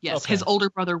 Yes. Okay. His older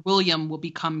brother, William, will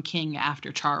become king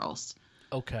after Charles.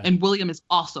 Okay. And William is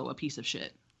also a piece of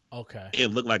shit. Okay. It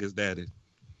looked like his daddy.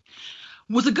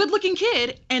 Was a good-looking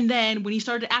kid, and then when he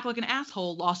started to act like an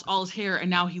asshole, lost all his hair, and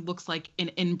now he looks like an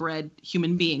inbred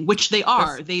human being, which they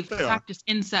are. They've practiced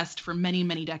incest for many,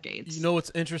 many decades. You know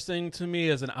what's interesting to me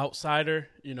as an outsider?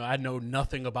 You know, I know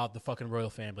nothing about the fucking royal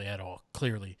family at all,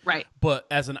 clearly. Right. But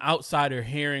as an outsider,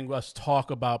 hearing us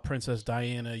talk about Princess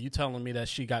Diana, you telling me that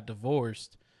she got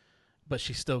divorced, but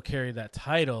she still carried that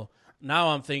title. Now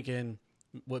I'm thinking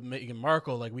with Meghan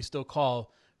Markle, like we still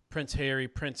call Prince Harry,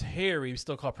 we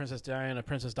still call Princess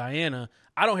Diana.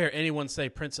 I don't hear anyone say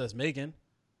Princess Meghan.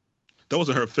 That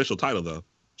wasn't her official title, though.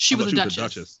 She was a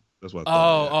Duchess. That's what I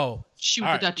thought. Oh. She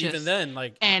was a Duchess. Even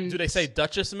then, do they say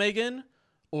Duchess Meghan?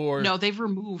 Or no, they've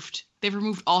removed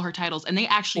all her titles, and they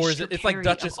actually. Or is it's like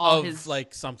Duchess of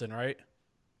like something, right?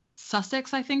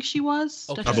 Sussex, I think she was.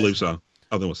 Okay. I believe so.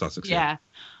 I think it was Sussex. Yeah.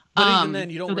 But even then,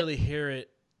 you don't really hear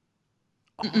it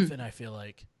often, I feel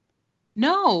like.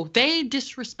 No, they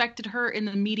disrespected her in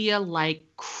the media like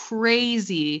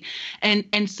crazy.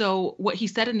 And so what he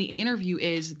said in the interview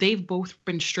is they've both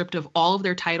been stripped of all of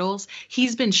their titles.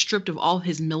 He's been stripped of all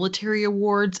his military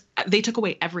awards. They took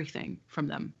away everything from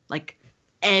them, like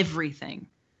everything.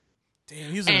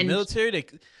 Damn, he was in the military?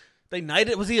 They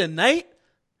knighted? Was he a knight?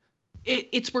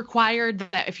 It's required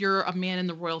that if you're a man in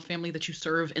the royal family that you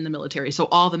serve in the military. So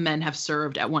all the men have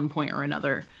served at one point or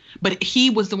another. But he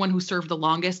was the one who served the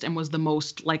longest and was the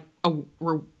most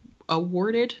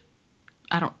awarded.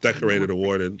 Decorated,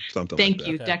 awarded, something. Thank like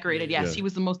you, that. decorated. Yes, yeah. He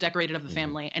was the most decorated of the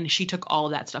family, and she took all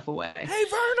of that stuff away. Hey,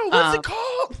 Vernal, what's it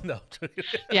called? No.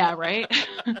 Yeah, right.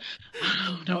 I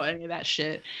don't know any of that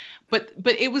shit. But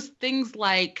it was things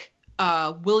like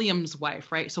William's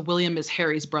wife, right? So William is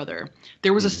Harry's brother.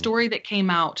 There was a story that came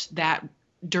out that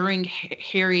during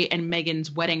Harry and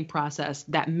Meghan's wedding process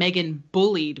that Meghan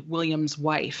bullied William's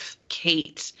wife,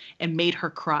 Kate, and made her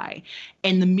cry.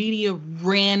 And the media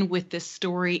ran with this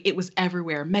story. It was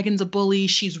everywhere. Meghan's a bully.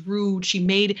 She's rude. She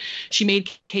made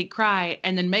Kate cry.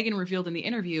 And then Meghan revealed in the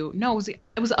interview, no,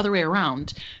 it was the other way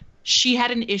around. She had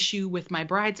an issue with my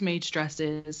bridesmaids'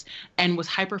 dresses and was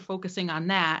hyper-focusing on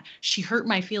that. She hurt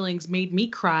my feelings, made me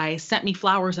cry, sent me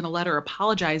flowers and a letter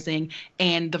apologizing,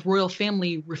 and the royal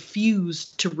family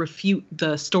refused to refute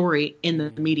the story in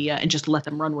the media and just let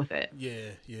them run with it.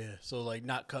 Yeah. So, like,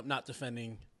 not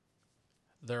defending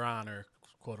their honor,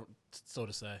 quote, so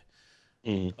to say.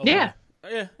 Mm. Okay. Yeah.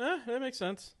 Yeah, that makes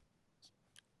sense.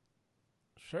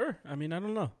 Sure. I mean, I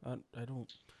don't know. I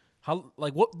don't... How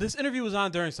what this interview was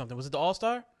on during something? Was it the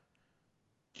All-Star?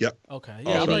 Yep. Okay.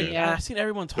 Yeah, I've seen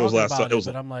everyone talking about it,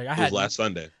 but I'm like, I had last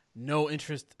Sunday. No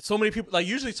interest. So many people,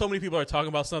 usually so many people are talking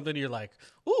about something. You're like,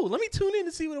 ooh, let me tune in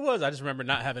to see what it was. I just remember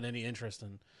not having any interest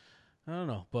in. I don't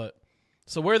know, but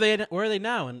so where are they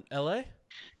now in LA?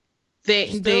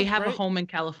 They have a home in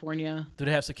California. Do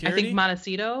they have security? I think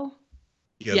Montecito.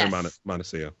 Yeah, yes. They're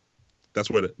Montecito.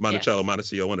 That's where Monticello,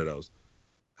 Montecito, one of those.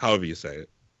 However you say it.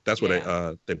 That's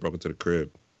where they broke into the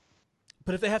crib.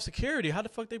 But if they have security, how the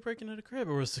fuck they break into the crib?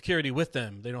 Or was security with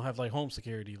them? They don't have like home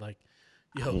security. Like,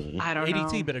 yo, I don't know.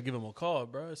 ADT better give them a call,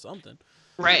 bro, or something.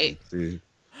 Right. And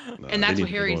that's what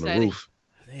Harry said.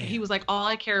 He was like, all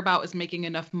I care about is making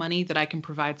enough money that I can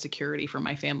provide security for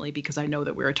my family because I know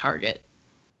that we're a target.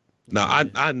 Now,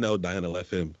 I know Diana left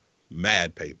him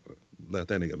mad paper. Left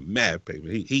that nigga mad paper.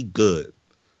 He good.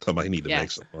 Talking about he need to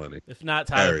make some money. If not,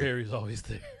 Tyler Perry's always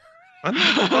there. I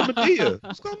know.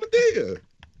 It's called Medea.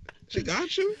 She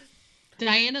got you.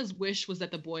 Diana's wish was that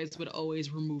the boys would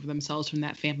always remove themselves from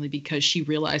that family because she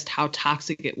realized how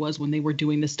toxic it was when they were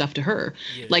doing this stuff to her.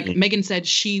 Yeah. Like Meghan said,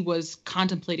 she was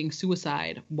contemplating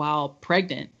suicide while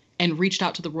pregnant and reached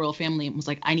out to the royal family and was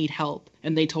like, I need help.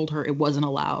 And they told her it wasn't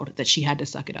allowed, that she had to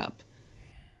suck it up.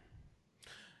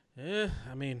 Yeah,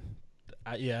 I mean...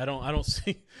 I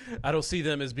don't see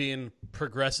them as being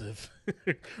progressive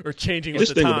or changing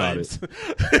with the times. About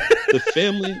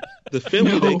it. the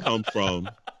family they come from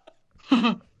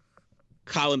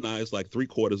colonized like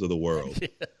 3/4 of the world. Yeah.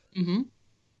 Mm-hmm.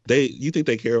 You think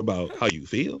they care about how you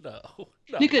feel? No.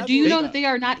 Nika, do you know that they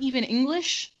are not even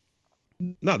English?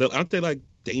 No, aren't they like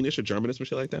Danish or German or some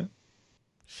shit like that?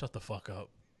 Shut the fuck up.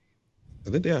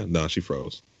 I think they are. No, she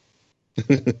froze. She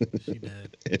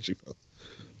did. And she froze.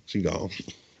 She gone.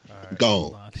 All right.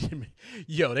 Gone.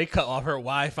 Yo, they cut off her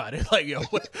Wi-Fi. They're like, yo,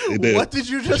 did. what did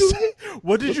you just say?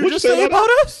 What did you What'd just you say say about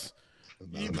about us?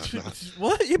 Nah.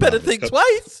 What? You better think cut-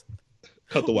 twice.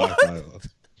 Cut the Wi-Fi off.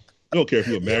 You don't care if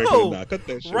you're American Yo, or not. Cut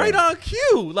that shit right off. on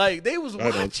cue. Like they was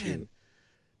Right on watching. cue.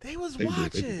 They was They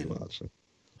watching. did be watching.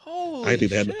 Holy I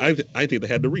think they had. shit. I think they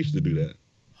had the reach to do that.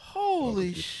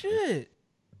 Holy shit.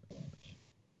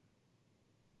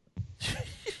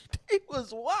 They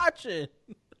was watching.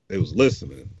 They was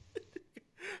listening.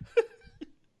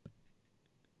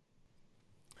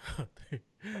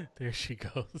 There she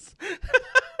goes.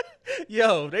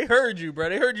 Yo, they heard you, bro.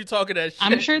 They heard you talking that shit.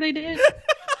 I'm sure they did.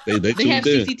 They They have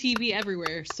tuned in. CCTV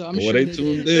everywhere, so I'm Boy, sure they they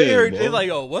tuned did. in. They heard. boy. They like,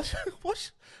 oh, what's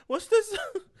this?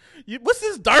 What's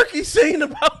this darky saying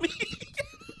about me?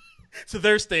 So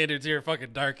their standards here,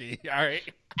 fucking darky. All right.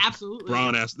 Absolutely.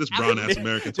 brown ass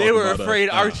American. They talking were about afraid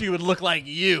us. Archie would look like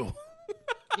you.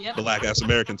 Yep. Black ass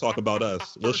American talk about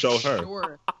us. We'll show her.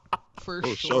 Sure. For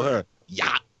We'll sure. show her.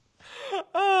 Yeah. Oh,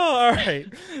 all right.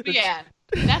 But yeah,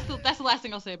 that's the last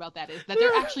thing I'll say about that is that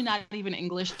they're actually not even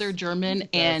English. They're German,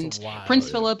 and wild.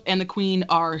 Prince Philip and the Queen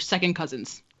are second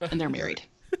cousins, and they're married.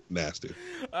 Nasty.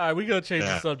 All right, we gonna change the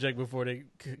Yeah. subject before they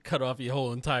cut off your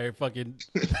whole entire fucking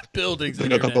buildings. We're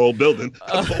gonna cut the whole building.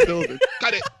 Cut the whole building.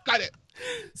 Cut it. Cut it.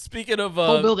 Speaking of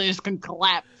Whole building is gonna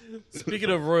collapse. speaking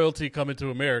of royalty coming to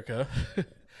America,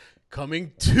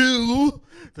 coming to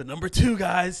the number 2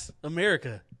 guys,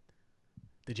 America.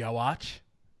 Did y'all watch?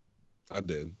 I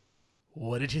did.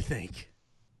 What did you think?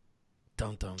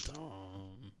 Dum dum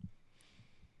dum.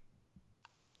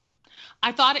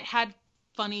 I thought it had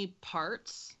funny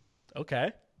parts.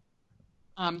 Okay.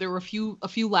 There were a few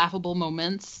laughable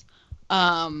moments.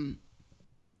 I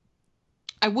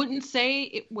wouldn't say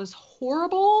it was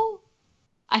horrible.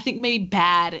 I think maybe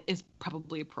bad is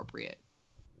probably appropriate.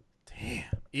 Damn.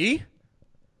 E?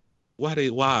 Why?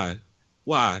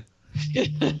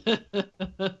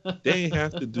 They ain't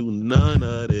have to do none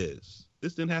of this.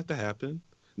 This didn't have to happen.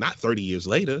 Not 30 years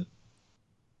later.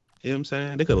 You know what I'm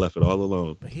saying? They could have left it all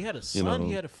alone. But he had a You son know.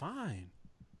 he had to find.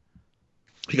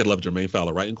 He could have left Jermaine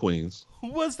Fowler right in Queens.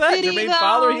 Who was that? Did he Jermaine though?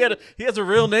 Fowler? He has a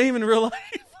real name in real life.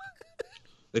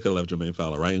 They could have left Jermaine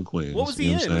Fowler right in Queens. What was he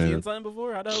you in? know Was what I'm he saying? in something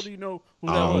before? How the hell do you know who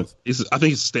that was? I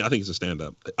think he's a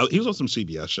stand-up. He was on some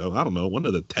CBS show. I don't know, one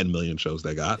of the 10 million shows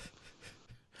they got.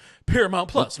 Paramount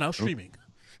Plus, now streaming.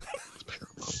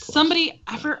 Somebody,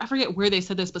 I forget where they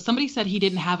said this, but somebody said he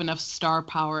didn't have enough star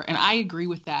power, and I agree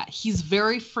with that. He's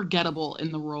very forgettable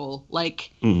in the role.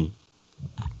 Like,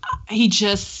 he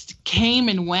just came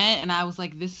and went, and I was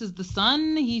like, this is the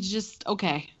son? He just,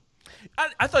 okay.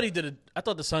 I thought I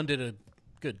thought the son did a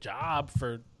good job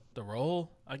for the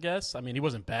role, I guess. I mean, he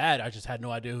wasn't bad. I just had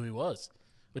no idea who he was,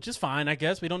 which is fine, I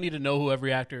guess. We don't need to know who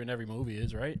every actor in every movie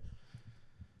is, right?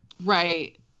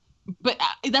 Right. But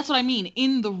that's what I mean.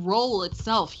 In the role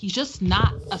itself, he's just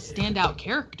not a standout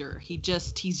character. He's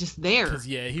just there. Because,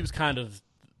 yeah, he was kind of,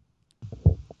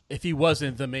 if he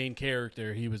wasn't the main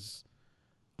character, he was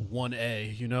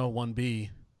 1A, 1B,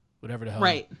 whatever the hell.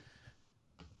 Right.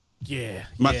 Yeah.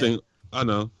 My yeah. thing, I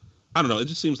don't know. It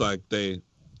just seems like they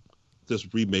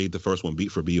just remade the first one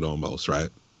beat for beat almost, right?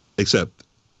 Except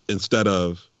instead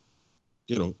of,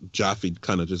 Jaffe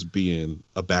kind of just being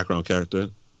a background character,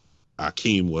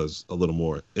 Akeem was a little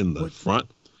more in the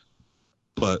front.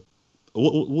 But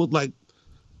like,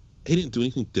 he didn't do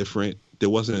anything different. There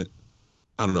wasn't,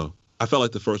 I don't know. I felt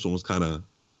like the first one was kind of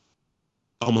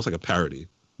almost like a parody.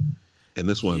 And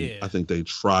this one, Yeah. I think they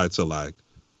tried to I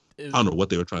don't know what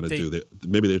they were trying to do.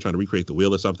 Maybe they were trying to recreate the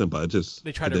wheel or something, but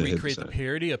They tried to recreate the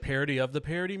parody, a parody of the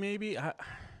parody, maybe.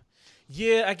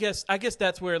 Yeah, I guess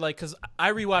that's where, because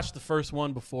I rewatched the first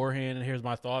one beforehand, and here's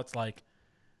my thoughts.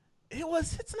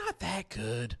 It's not that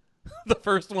good. The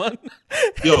first one.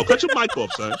 Yo, cut your mic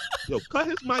off, son. Yo, cut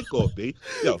his mic off, B.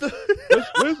 Yo,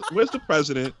 where's the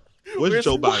president? Where's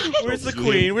Joe Biden? Where's the You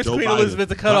Queen? hear Where's Joe Queen Biden? Elizabeth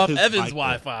to cut off his Evan's mic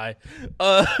off. Wi-Fi?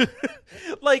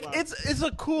 It's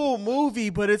a cool movie,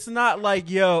 but it's not like,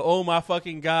 yo, oh my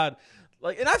fucking God.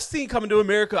 And I've seen Coming to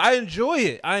America. I enjoy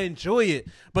it.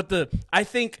 But I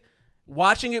think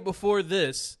watching it before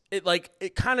this, it's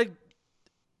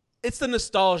the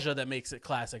nostalgia that makes it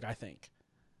classic, I think.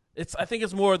 I think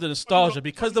it's more the nostalgia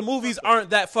because the movies aren't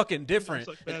that fucking different,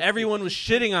 and everyone was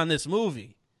shitting on this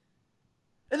movie.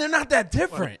 And they're not that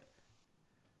different.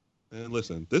 And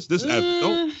listen, this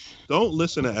Evan, don't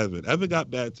listen to Evan. Evan got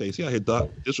bad taste. He out here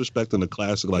disrespecting the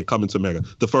classic, like Coming to America,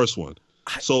 the first one,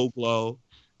 Soul Glow,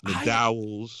 the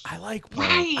Dowels. I like both.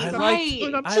 Right, I right.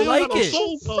 like it.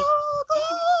 Soul Glow.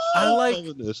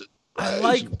 I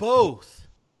like both.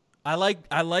 I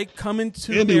like Coming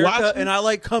to Andy America, Watson? and I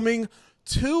like Coming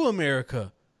to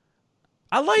America.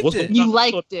 I liked What's it. the- You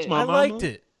What's liked it. My I Mama? liked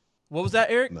it. What was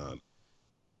that, Eric? Nah.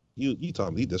 You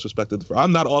talking? He disrespected.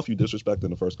 I'm not off you disrespecting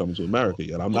the first Coming to America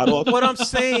yet. I'm not off. What I'm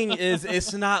saying is,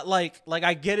 it's not like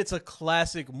I get it's a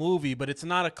classic movie, but it's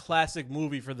not a classic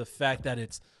movie for the fact that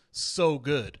it's so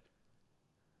good.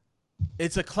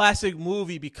 It's a classic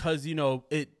movie because first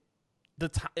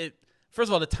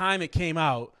of all, the time it came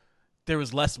out, there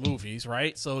was less movies,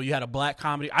 right? So you had a black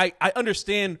comedy. I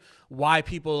understand why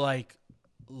people like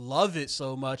love it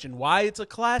so much and why it's a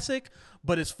classic,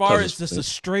 but as far as just a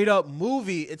straight up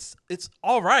movie, it's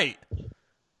all right.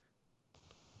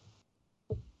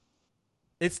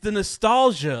 It's the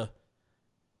nostalgia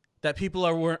that people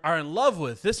are in love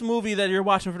with. This movie that you're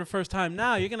watching for the first time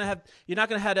now, you're not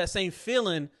gonna have that same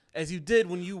feeling as you did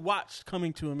when you watched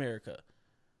Coming to America.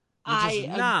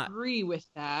 I agree with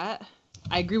that.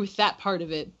 I agree with that part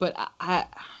of it, but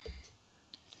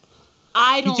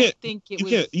I don't think it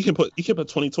was. You can put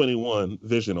 2021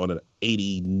 Vision on an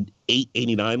 88,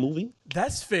 89 movie.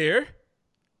 That's fair.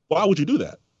 Why would you do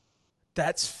that?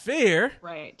 That's fair.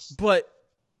 Right. But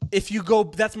if you go,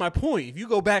 that's my point. If you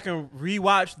go back and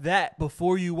rewatch that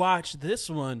before you watch this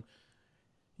one,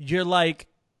 you're like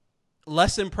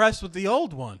less impressed with the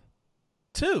old one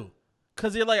too.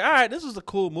 Cause you're like, all right, this was a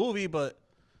cool movie, but,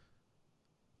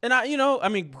 and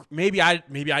maybe I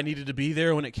needed to be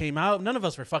there when it came out. None of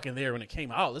us were fucking there when it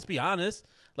came out. Let's be honest.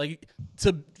 Like,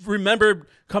 to remember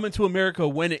Coming to America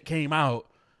when it came out,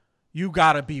 you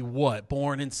gotta be what,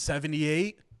 born in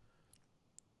 78?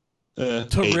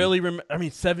 To 80. really remember,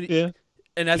 70. Yeah.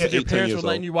 And that's if your parents were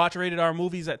letting you watch rated R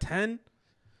movies at 10.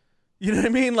 You know what I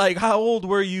mean? Like, how old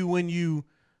were you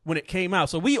when it came out?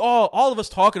 So we all of us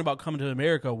talking about Coming to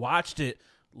America watched it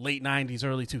late 90s,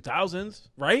 early 2000s,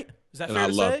 right? Is that fair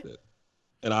to say? Loved it.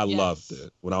 And I loved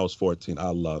it. When I was 14, I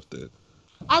loved it.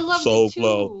 I loved Soul it too.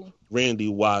 Glow, Randy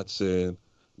Watson,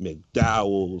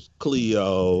 McDowell's,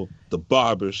 Cleo, The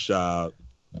Barbershop,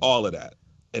 all of that.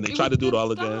 And they tried to do it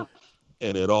all again,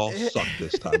 and it all sucked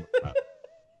this time around.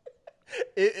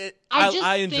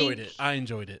 I enjoyed it. I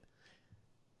enjoyed it.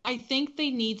 I think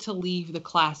they need to leave the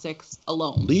classics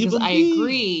alone. Leave because them I be.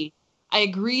 agree. I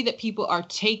agree that people are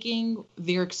taking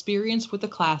their experience with the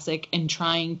classic and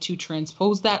trying to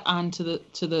transpose that onto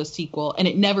the sequel, and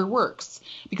it never works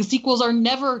because sequels are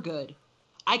never good.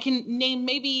 I can name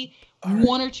maybe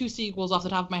one or two sequels off the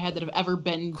top of my head that have ever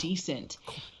been decent.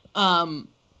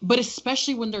 But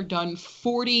especially when they're done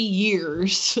 40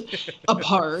 years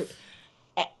apart,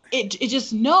 it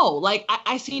just no. Like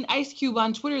I seen Ice Cube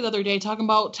on Twitter the other day talking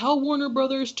about tell Warner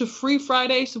Brothers to free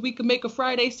Friday so we can make a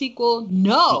Friday sequel.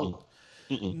 No.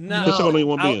 No, Chris Tucker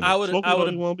won't be in it. I would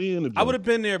won't be in it. I would have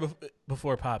been there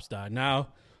before Pops died. Now,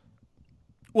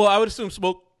 well, I would assume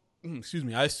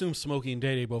I assume Smokey and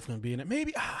Day Day both gonna be in it.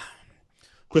 Maybe.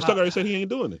 Chris Tucker already said he ain't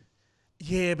doing it.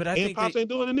 Yeah, but I think Pops ain't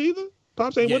doing it either.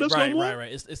 Pops ain't with us no more.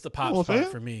 Right. It's the Pops part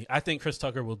for me. I think Chris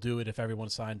Tucker will do it if everyone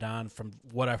signed on. From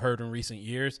what I've heard in recent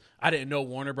years, I didn't know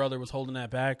Warner Brother was holding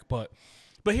that back. But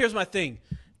here's my thing: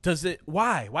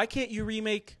 Why can't you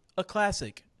remake a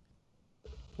classic?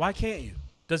 Why can't you?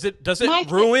 Does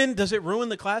it ruin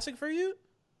the classic for you?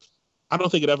 I don't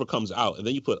think it ever comes out, and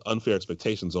then you put unfair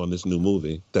expectations on this new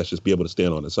movie that's just be able to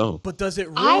stand on its own. But does it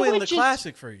ruin the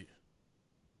classic for you?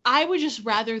 I would just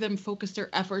rather them focus their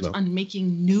efforts on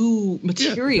making new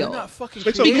material. They're not fucking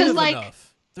Because, creative like,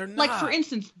 enough. They're not. Like, for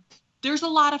instance, there's a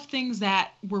lot of things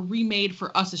that were remade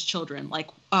for us as children, like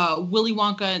Willy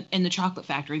Wonka and the Chocolate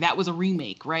Factory. That was a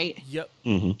remake, right? Yep.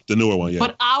 Mm-hmm. The newer one, yeah.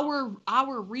 But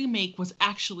our remake was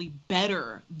actually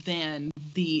better than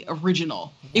the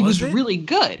original. It was really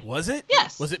good. Was it?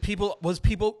 Yes. Were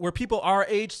people our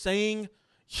age saying,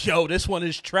 "Yo, this one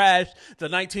is trash. The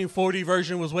 1940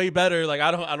 version was way better." Like,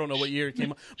 I don't know what year it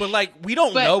came out, but like we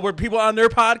don't know. Were people on their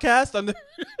podcast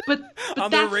but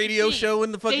on their radio show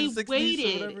in the fucking 60s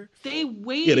or whatever? They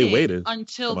waited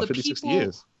until the 50, people 60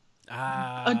 years.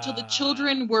 Until the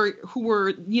children who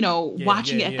were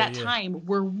watching it at that time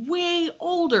were way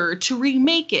older to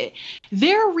remake it.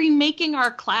 They're remaking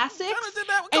our classics,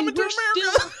 and we're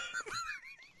still.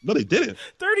 No, they didn't.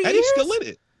 30 Eddie's years? still in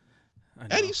it.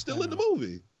 Eddie's still in the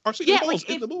movie. Arsenio Hall's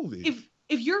in the movie.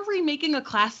 If you're remaking a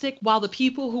classic while the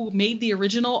people who made the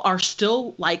original are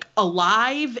still like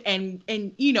alive and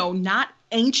not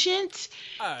ancient,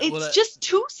 it's just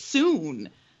too soon.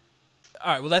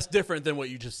 All right, well, that's different than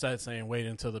what you just said, saying wait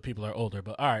until the people are older.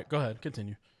 But all right, go ahead,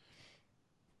 continue.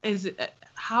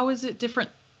 How is it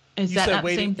different? Is you that said not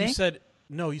waiting, the same thing?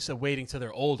 You said waiting till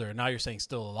they're older. Now you're saying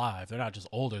still alive. They're not just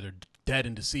older; they're dead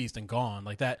and deceased and gone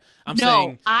like that.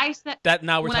 I said that.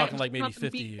 Now we're talking like maybe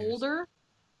 50 years older.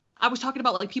 I was talking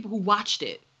about like people who watched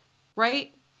it,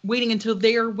 right? waiting until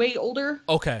they're way older.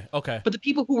 Okay. But the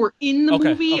people who were in the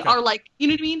movie are like, you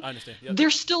know what I mean? I understand. Yep. They're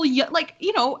still young. Like,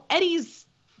 you know, Eddie's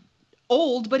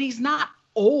old, but he's not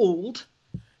old.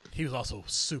 He was also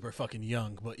super fucking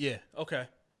young, but yeah, okay.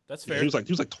 That's fair. Yeah, he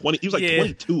was like 20. He was like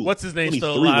 22. What's his name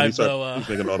still alive though? He was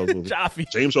making all those movies. Chaffee.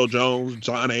 James Earl Jones,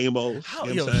 John Amos.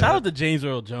 Shout out to James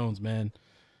Earl Jones, man.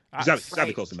 He's got to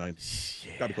be close to 90.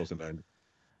 Yeah. Got to be close to 90.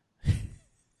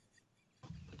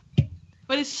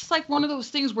 But it's just like one of those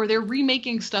things where they're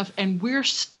remaking stuff and we're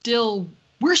still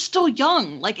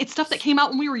young. Like, it's stuff that came out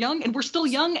when we were young and we're still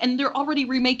young and they're already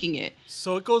remaking it.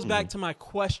 So it goes back to my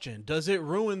question. Does it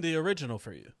ruin the original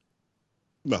for you?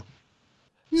 No.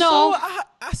 No. So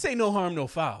I say no harm, no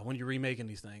foul when you're remaking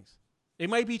these things. They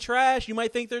might be trash. You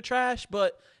might think they're trash,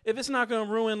 but if it's not going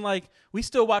to ruin, like, we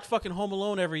still watch fucking Home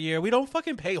Alone every year. We don't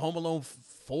fucking pay Home Alone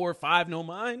 4 or 5 no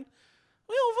mind.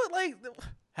 We don't, like,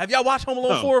 have y'all watched Home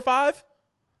Alone 4 or 5?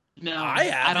 No. I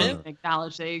haven't. I don't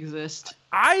acknowledge they exist.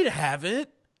 I haven't.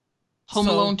 Home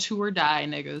Alone 2 or die,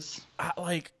 niggas.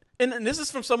 And this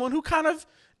is from someone who kind of,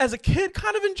 as a kid,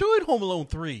 kind of enjoyed Home Alone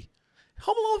 3.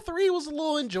 Home Alone 3 was a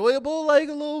little enjoyable, like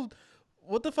a little,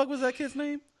 what the fuck was that kid's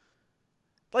name?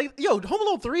 Like, yo, Home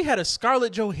Alone 3 had a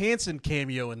Scarlett Johansson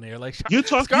cameo in there. Like, You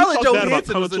talk bad about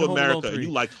Coming to America and you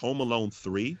liked Home Alone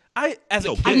 3? As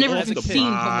a kid, I've never seen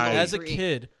Home Alone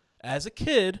 3. As a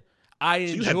kid, I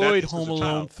enjoyed Home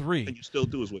Alone 3. And you still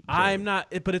do is what you're I'm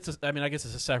not, but it's, I guess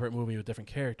it's a separate movie with different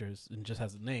characters and just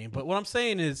has a name. But what I'm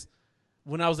saying is,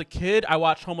 when I was a kid, I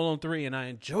watched Home Alone 3 and I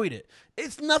enjoyed it.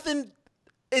 It's nothing,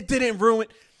 it didn't ruin,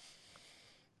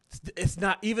 it's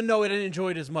not, even though I didn't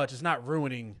enjoy it as much, it's not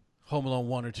ruining Home Alone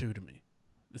 1 or 2 to me.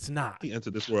 It's not. He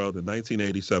entered this world in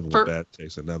 1987 with bad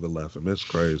taste and never left him. It's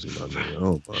crazy, my nigga.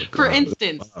 Oh my God. For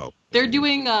instance, they're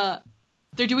doing a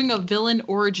villain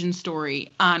origin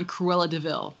story on Cruella de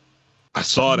Vil. I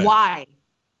saw that. Why?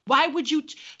 Why would you?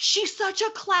 She's such a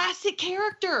classic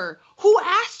character. Who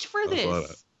asked for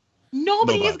this?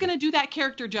 Nobody is going to do that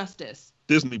character justice.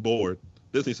 Disney board.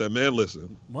 Disney said, man,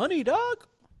 listen. Money, dog.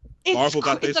 Marvel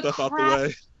got their stuff out the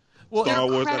way. Well, Star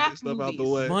Wars got their stuff out the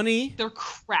way. Money. They're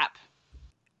crap.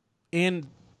 And,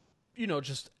 you know,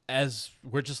 just as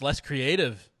we're just less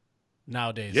creative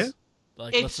nowadays. Yeah.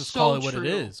 Like, let's just call it what it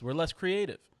is. We're less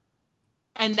creative.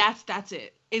 And that's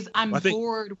it. I'm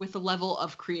bored with the level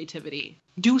of creativity.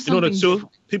 Do something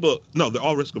different. People, they're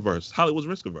all risk averse. Hollywood's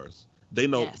risk averse. They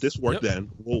know this worked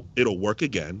then. Well, it'll work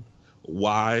again.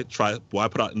 Why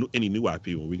put out any new IP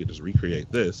when we can just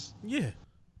recreate this? Yeah.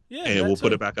 Yeah. And we'll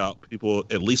put it back out. People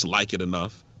at least like it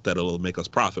enough that it'll make us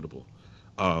profitable.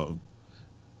 I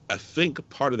think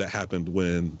part of that happened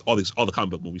when all the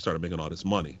comic book movies started making all this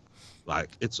money. Like,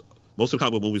 most of the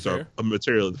comic book movies are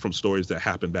material from stories that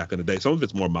happened back in the day. Some of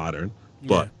it's more modern,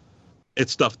 but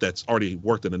it's stuff that's already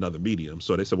worked in another medium.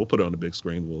 So they said, we'll put it on the big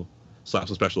screen. We'll slap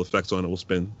some special effects on it. We'll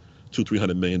spend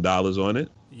 $200-300 million on it.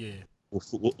 Yeah.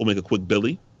 We'll make a quick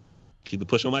Billy. Keep it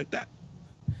pushing like that.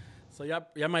 So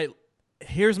y'all might.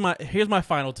 Here's my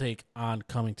final take on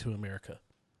Coming to America.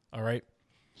 All right.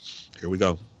 Here we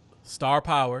go. Star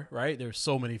power, right? There's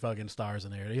so many fucking stars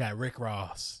in there. They got Rick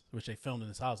Ross, which they filmed in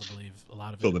his house, I believe. A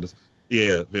lot of it.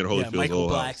 Yeah, Van Holyfield's Michael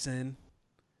Blackson,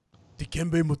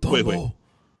 Dikembe Mutombo.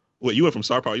 Wait, you went from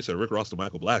star power. You said Rick Ross to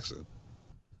Michael Blackson.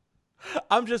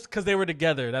 I'm just because they were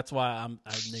together. That's why I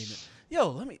named it.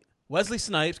 Yo, Wesley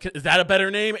Snipes. Is that a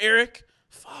better name, Eric?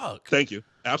 Fuck. Thank you.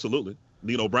 Absolutely.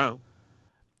 Nino Brown.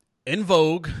 In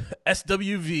Vogue.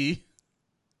 SWV.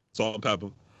 Salt and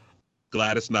Pepper.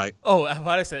 Gladys Knight. Oh, why did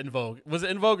I say In Vogue? Was it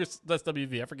In Vogue or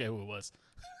SWV? I forget who it was.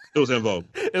 It was In Vogue.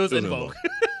 It was In Vogue.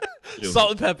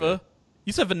 Salt and Pepper. Yeah.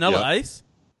 You said Vanilla Ice?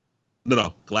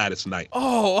 No. Gladys Knight.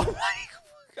 Oh,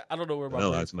 I don't know where my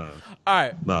Vanilla Ice, no. All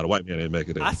right. No, the white man didn't make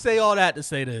it in. I say all that to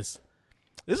say this.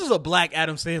 This is a black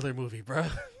Adam Sandler movie, bro.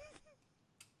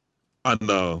 I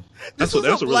know. This is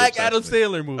a black Adam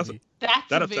Sandler movie.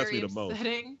 That upsets me the most.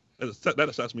 That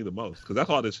upsets me the most because that's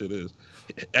all this shit is.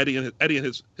 Eddie and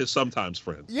his sometimes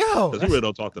friends. Yo, because we really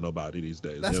don't talk to nobody these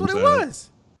days. That's what it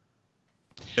was.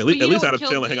 At least Adam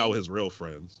Sandler hang out with his real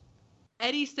friends.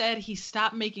 Eddie said he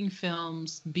stopped making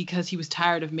films because he was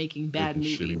tired of making bad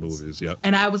movies. Shitty movies, yep.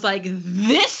 And I was like,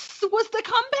 this was the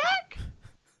comeback?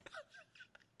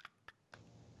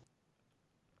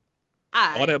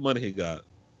 All that money he got.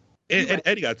 And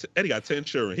Eddie got 10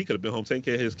 children. He could have been home taking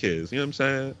care of his kids. You know what I'm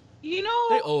saying? You know,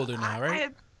 they're older now,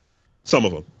 right? Some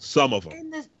of them.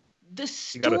 And the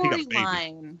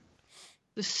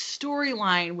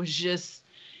storyline was just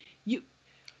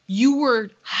you were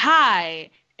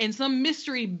high and some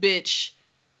mystery bitch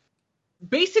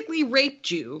basically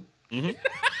raped you, and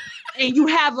you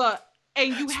have and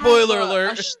you have Spoiler a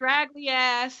alert. straggly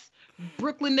ass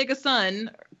Brooklyn nigga son,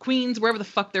 Queens, wherever the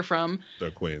fuck they're from, They're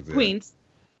Queens. Yeah. Queens,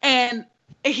 and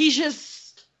he's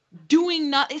just doing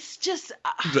not. It's just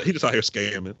He just out here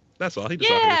scamming. That's all. He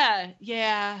just out here.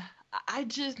 yeah. I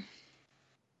just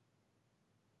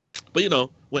But you know,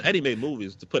 when Eddie made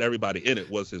movies, to put everybody in it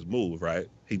was his move, right?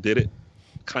 He did it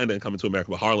kind of in Coming to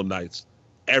America, but Harlem Nights,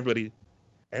 everybody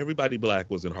black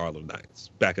was in Harlem Nights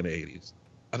back in the 80s.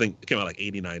 I think it came out like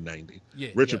 89, 90. Yeah,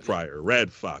 Richard yeah. Pryor,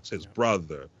 Red Fox, his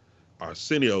brother,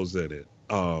 Arsenio's in it.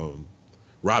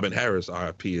 Robin Harris,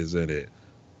 RIP, is in it.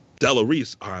 Della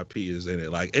Reese, RIP, is in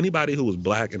it. Like anybody who was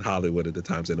black in Hollywood at the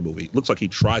time's in the movie. Looks like he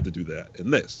tried to do that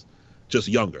in this, just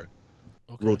younger.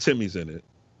 Okay. Rotimi's in it.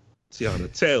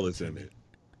 Tiana Taylor's in it.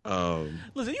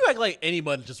 Listen, you act like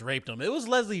anybody just raped him. It was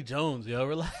Leslie Jones, yo.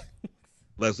 Relax.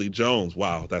 Leslie Jones.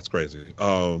 Wow, that's crazy.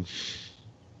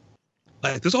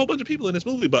 Like there's a whole bunch of people in this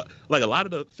movie, but like a lot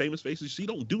of the famous faces you see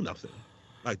don't do nothing.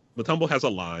 Like Matumbo has a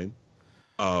line.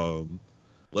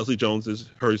 Leslie Jones is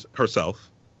herself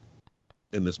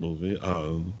in this movie.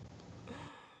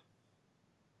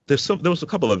 There was a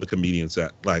couple other comedians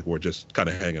that like were just kind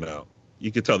of hanging out.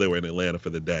 You could tell they were in Atlanta for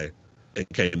the day and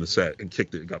came to set and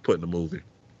kicked it and got put in the movie.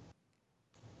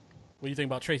 What do you think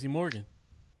about Tracy Morgan?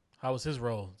 How was his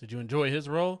role? Did you enjoy his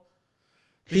role?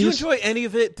 Did you enjoy any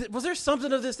of it? Was there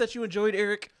something of this that you enjoyed,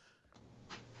 Eric?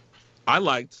 I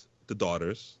liked the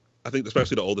daughters. I think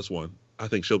especially the oldest one. I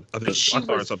think I think She I saw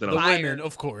her in was something The else. fire. women,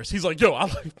 of course. He's like, yo, I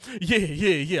like,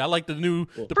 yeah. I like the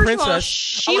First princess. of all, I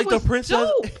she like the was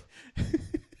princess. dope.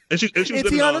 And she was And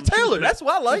in, Tiana Taylor. That's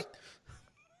what I like.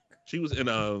 She was in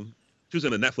a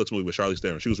Netflix movie with Charlize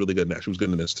Theron. She was really good in that. She was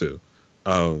good in this too.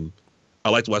 I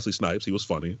liked Wesley Snipes. He was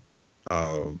funny.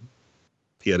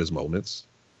 He had his moments.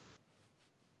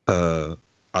 I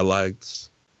liked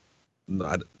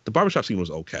the barbershop scene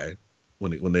was okay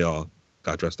when they all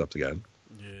got dressed up again.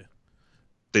 Yeah.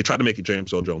 They tried to make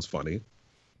James Earl Jones funny.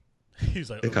 He's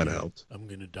like, It kind of okay, helped. I'm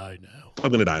gonna die now.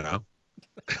 I'm gonna die now.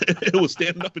 It was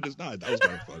standing up and just died. That was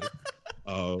kind of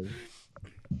funny.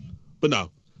 But no,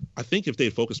 I think if they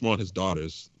had focused more on his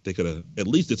daughters, they could have at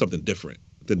least did something different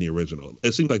than the original.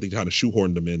 It seemed like they kind of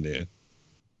shoehorned them in there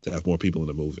to have more people in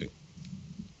the movie.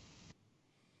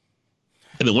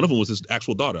 And then one of them was his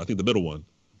actual daughter. I think the middle one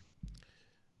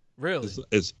Really?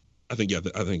 is I think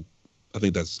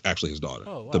that's actually his daughter.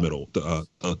 Oh, wow. The middle,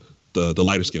 the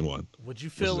lighter skinned one. Would you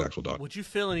was his feel? actual daughter. Would you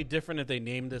feel any different if they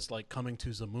named this like Coming to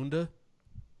Zamunda?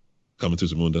 Coming to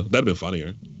Zamunda. That'd have been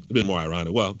funnier. It'd been more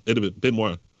ironic. Well, it'd have been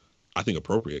more, I think,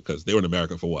 appropriate because they were in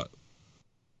America for what?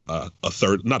 A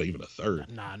third, not even a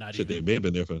third. Nah, not Shit, even. they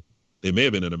may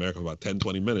have been in America for about 10,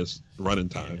 20 minutes running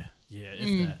time. Yeah,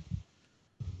 if that.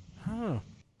 I don't know.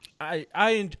 I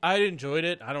enjoyed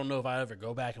it. I don't know if I ever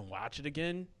go back and watch it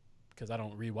again because I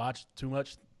don't rewatch too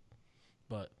much,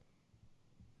 but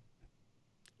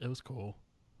it was cool.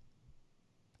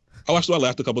 I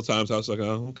laughed a couple of times. I was like,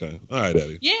 oh, okay. All right,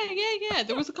 Eddie. Yeah.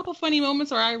 There was a couple funny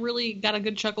moments where I really got a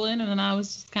good chuckle in, and then I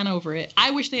was kind of over it. I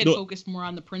wish they had focused more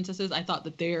on the princesses. I thought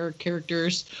that their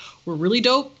characters were really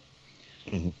dope.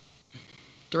 Mm-hmm.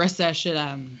 The rest of that shit,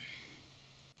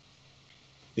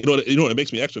 You know what it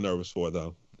makes me extra nervous for,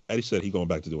 though? Eddie said he's going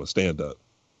back to doing stand-up.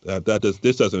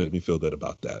 This doesn't make me feel good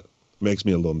about that. It makes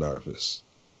me a little nervous.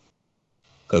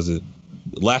 Because the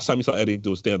last time you saw Eddie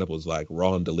do a stand-up was like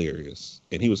Raw and Delirious.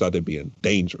 And he was out there being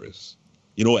dangerous.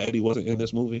 You know what Eddie wasn't in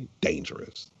this movie?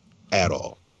 Dangerous. At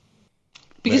all.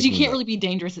 because you can't really be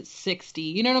dangerous at 60.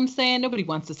 You know what I'm saying? Nobody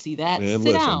wants to see that. Man,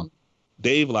 Sit listen, down.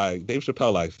 Dave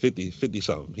Chappelle, like 50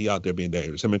 something. He out there being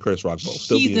dangerous. Him and Chris Rock both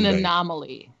still He's being an dangerous.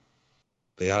 anomaly.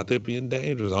 They out there being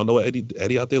dangerous. I don't know what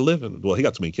Eddie out there living. Well, he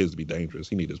got too many kids to be dangerous.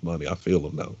 He need his money. I feel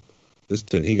him now.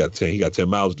 He got 10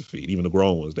 mouths to feed. Even the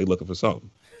grown ones, they looking for something.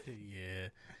 Yeah.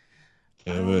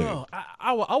 Yeah, I don't man. know.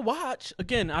 I'll watch.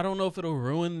 Again, I don't know if it'll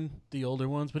ruin the older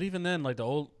ones, but even then, like the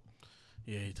old...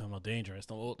 Yeah, you're talking about dangerous.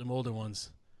 The older ones,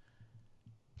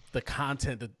 the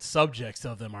content, the subjects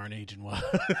of them aren't aging well.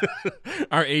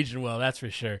 Aren't aging well, that's for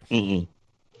sure.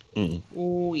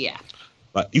 Oh, yeah.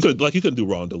 Like you couldn't do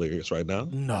Raw and Delirious right now.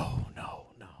 No.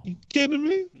 You kidding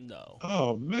me? No.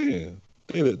 Oh man,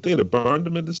 they'd have burned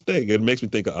him in the stake. It makes me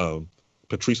think of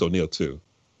Patrice O'Neal too,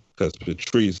 because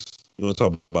Patrice, you want to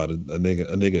talk about a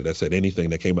nigga that said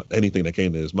anything that came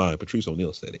to his mind. Patrice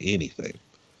O'Neal said anything.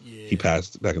 Yeah. He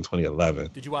passed back in 2011.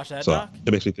 Did you watch that, So doc?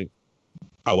 it makes me think.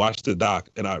 I watched the doc,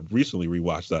 and I recently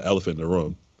rewatched the Elephant in the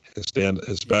Room. His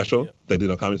special yeah. they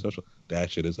did on Comedy Central. That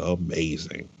shit is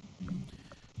amazing.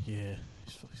 Yeah.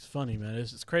 He's funny, man.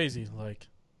 It's crazy, like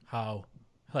how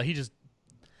he just...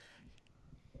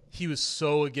 he was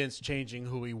so against changing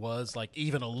who he was, like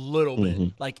even a little bit, Mm-hmm.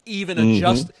 like even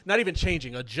Mm-hmm. not even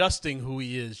changing, adjusting who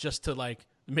he is just to like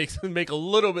make a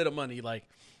little bit of money, like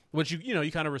which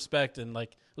you kind of respect, and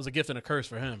like it was a gift and a curse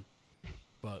for him.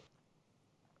 But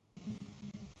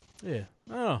yeah,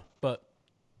 I don't know, but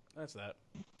that's that.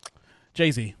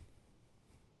 Jay-Z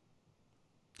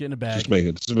getting a bag. Just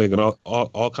making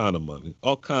all kind of money,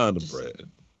 all kind of bread.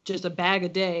 Just a bag a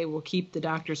day will keep the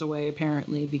doctors away,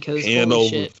 apparently, because Hand holy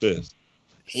over shit. fist.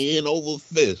 Hand over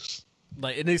fist.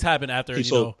 Like, and these happened after,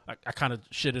 I kind of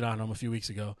shitted on him a few weeks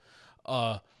ago.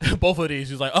 Both of these,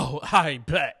 he was like, "Oh, I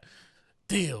bet,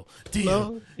 deal."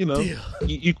 No, deal.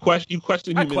 you question I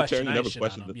humanitarian. question. You I never shit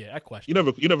question on him. the, Yeah, I question.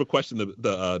 you never question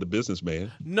the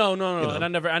businessman. No. know,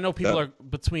 And I know people that- are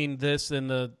between this and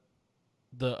the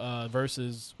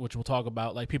verses, which we'll talk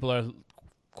about. Like, people are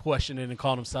questioning and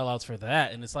calling them sellouts for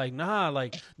that, and it's like, nah.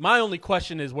 Like, my only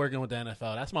question is working with the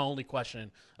NFL. That's my only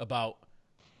question about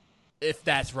if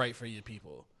that's right for you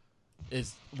people.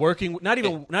 Is working, not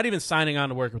even signing on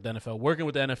to work with the NFL, working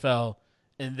with the NFL,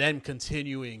 and then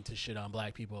continuing to shit on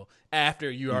black people after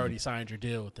you already signed your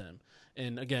deal with them.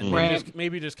 And again,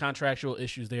 maybe there's contractual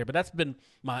issues there, but that's been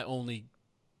my only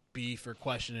beef or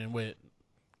questioning with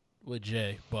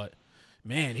Jay. But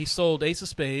man, he sold Ace of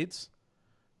Spades,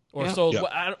 or sold. Yeah.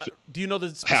 Well, do you know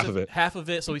the Half of it. Half of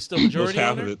it, so he's still majority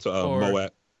half owner? of it to Or-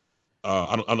 Moet.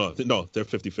 I don't know. No, they're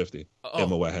 50-50. Oh. And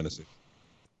Moet Hennessy.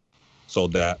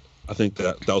 Sold that. I think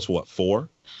that was what, 4?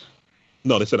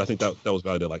 No, they said I think that was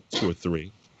valued at like 2 or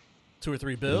 3. 2 or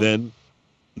 3 bill. Then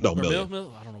no or million.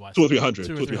 bill? I don't know why. 2 or 300.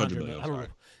 2 2 or or 300 300 million. I don't Sorry.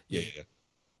 know. Yeah.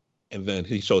 And then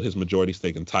he sold his majority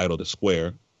stake in Tidal to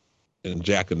Square and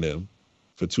Jack and them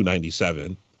for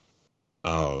 $297.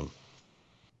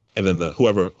 And then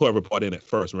whoever bought in at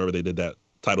first, remember they did that,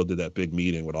 Tidal did that big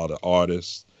meeting with all the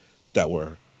artists that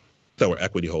were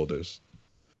equity holders.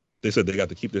 They said they got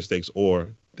to keep their stakes, or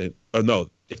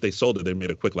if they sold it, they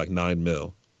made a quick like $9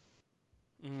 million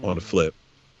on the flip.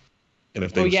 And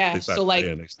if they decide so to like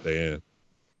stay in, they stay in.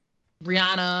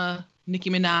 Rihanna, Nicki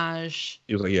Minaj,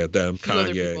 He was like, yeah, them, a few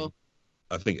other Kanye. people.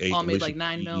 I think 8. All made Alicia like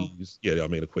 $9 million. Keys. Yeah, they all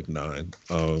made a quick 9.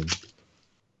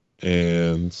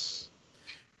 And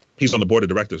he's on the board of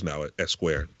directors now at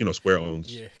Square. Square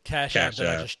owns. Yeah, Cash App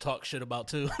that I just talk shit about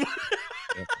too.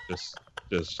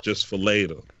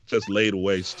 Just laid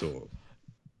waste to him.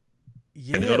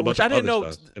 Yeah, And he owned a bunch which I of didn't other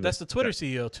know. stuff. And That's the Twitter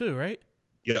CEO too, right?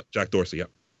 Yeah, Jack Dorsey. Yeah.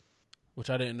 Which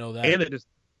I didn't know that. And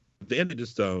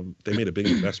they made a big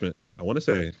investment. I want to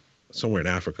say somewhere in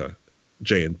Africa.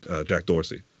 Jay and Jack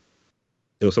Dorsey.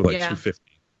 It was something like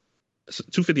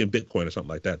 250 in Bitcoin or something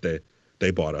like that.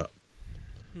 They bought up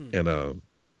and are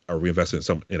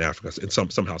reinvesting in Africa in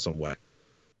somehow, some way,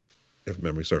 if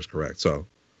memory serves correct. So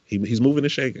he's moving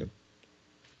and shaking.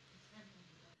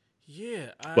 Yeah,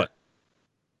 But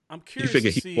I'm curious figure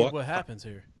to he see bought- what happens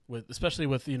here, especially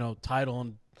with Tidal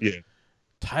and Yeah.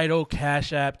 Tidal,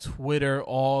 Cash App, Twitter,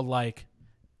 all like,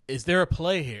 is there a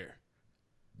play here?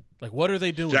 Like, what are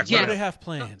they doing? Jack What do Dorsey. they have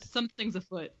planned? Something's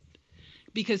afoot.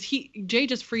 Because Jay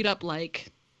just freed up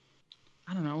like,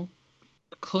 I don't know,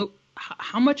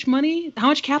 how much money? How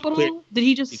much capital did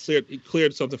he just? He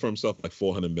cleared something for himself like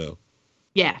 $400 million.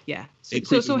 Yeah. He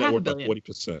increased So his net half a worth by billion.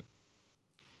 40%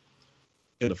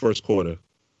 in the first quarter.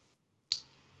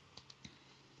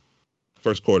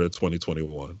 First quarter of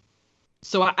 2021.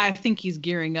 So I think he's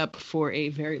gearing up for a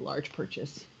very large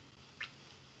purchase.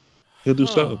 He'll do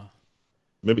Huh. something.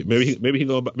 Maybe he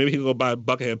can go buy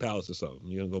Buckingham Palace or something.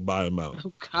 You're gonna go buy him out.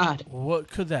 Oh God, What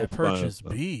could that It's fine, purchase so.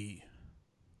 be?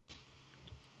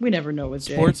 we never know with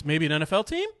Jay. Sports, maybe an NFL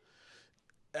team?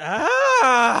 Could be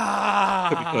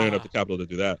clearing Ah, up the capital to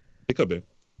do that. It could be.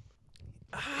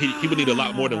 He would need a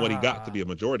lot more than what he got to be a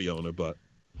majority owner, but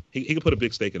he could put a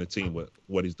big stake in the team with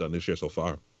what he's done this year so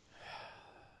far.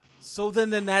 So then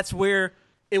that's where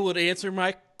it would answer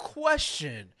my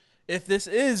question. If this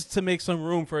is to make some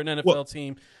room for an NFL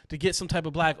team to get some type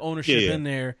of black ownership Yeah. in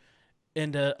there,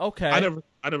 and okay, I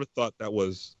never thought that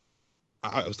was.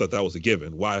 I always thought that was a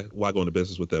given. Why go into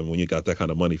business with them when you got that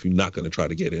kind of money if you're not going to try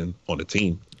to get in on the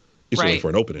team? You're just waiting Right. for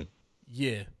an opening.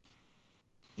 yeah,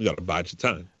 You got to bide your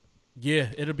time.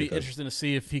 yeah, it'll be Because- interesting to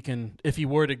see if he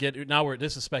were to get. Now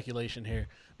this is speculation here,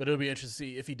 but it'll be interesting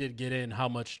to see if he did get in, how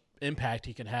much impact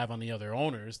he can have on the other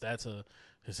owners.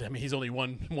 He's only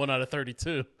one out of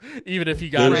 32. Even if he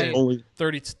got There's in only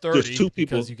 30-30, there's two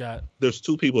people- because you got there's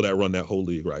 2 people that run that whole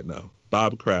league right now: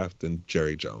 Bob Kraft and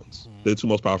Jerry Jones. They're the 2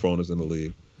 most powerful owners in the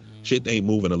league. Shit ain't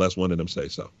moving unless one of them say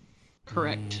so.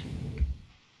 Correct.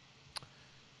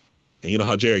 And you know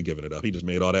how Jerry giving it up? He just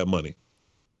made all that money.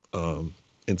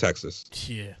 in Texas.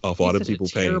 Yeah. Off all He's the such people a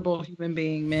paying. terrible human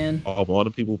being, man. Off all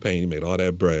the people paying, he made all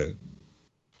that bread.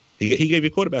 He gave your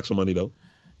quarterback some money though.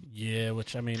 Yeah,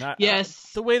 which I mean,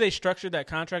 Yes. the way they structured that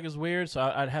contract is weird. So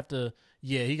I'd have to.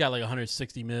 Yeah, he got like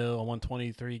 160 mil,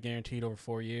 123 guaranteed over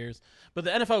 4 years. But the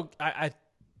NFL, I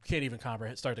can't even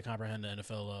start to comprehend the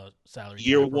NFL salary.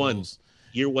 Year cap one, rules.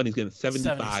 he's getting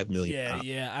 75 million.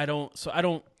 Yeah. I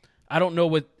don't know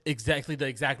what exactly the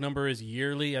exact number is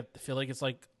yearly. I feel like it's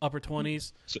like upper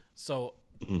 20s. So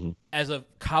as a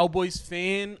Cowboys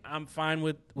fan, I'm fine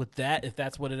with that if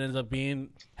that's what it ends up being.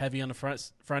 Heavy on the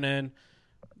front end,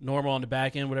 normal on the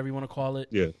back end, whatever you want to call it.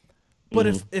 Yeah. But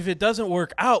if it doesn't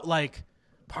work out, like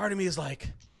part of me is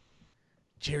like,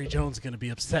 Jerry Jones is going to be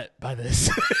upset by this.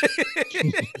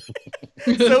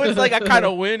 So it's like I kind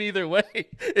of win either way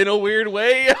in a weird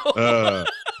way.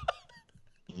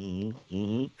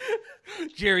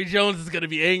 Jerry Jones is going to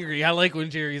be angry. I like when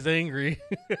Jerry's angry.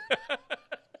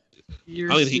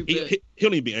 You're I mean, stupid. he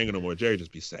don't even be angry no more. Jerry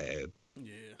just be sad. Yeah.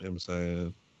 You know what I'm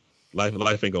saying?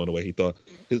 Life ain't going the way he thought.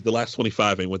 The last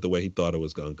 25 ain't went the way he thought it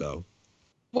was going to go.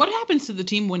 What happens to the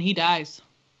team when he dies?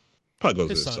 Probably goes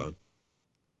His to his son. son.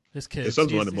 His kids. His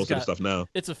son's running most of the stuff now.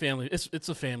 It's a family. It's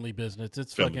a family business.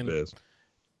 It's Family fucking biz.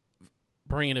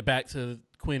 bringing it back to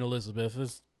Queen Elizabeth. Well,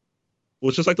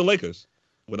 it's just like the Lakers.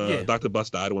 When Yeah. Dr. Bus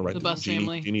died, it went right The to Bus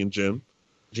family. Jeannie and Jim.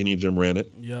 Jeannie and Jim ran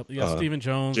it. Yep. You got Stephen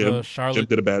Jones. Jim Charlotte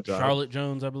did a bad job. Charlotte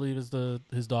Jones, I believe, is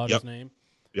his daughter's name.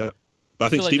 Yeah. But I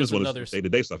think feel like Stevens there's one another- is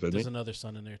day-to-day stuff, isn't There's he? another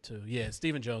son in there too. Yeah,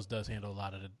 Stephen Jones does handle a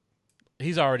lot of it.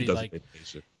 He's already He does like day-to-day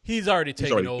shit. he's already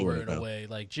taken already over doing it in a now. way.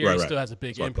 Like Jerry Right. still has a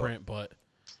big That's what I thought. imprint, but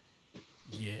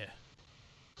yeah.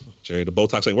 Jerry, the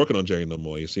Botox ain't working on Jerry no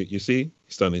more. You see, he's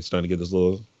starting to get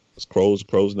his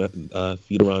crow's net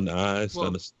feet around the eyes.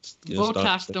 Well, starting to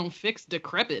Botox don't fix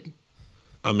decrepit.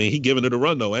 I mean, he giving it a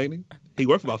run though, ain't he? He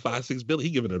worth about $5-6 billion.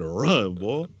 He giving it a run,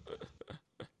 boy.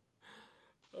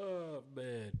 Oh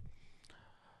man.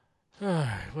 All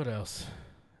right, what else?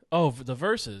 Oh, the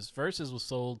Versus. Versus was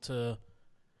sold to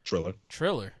Triller.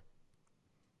 Triller.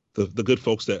 The good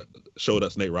folks that showed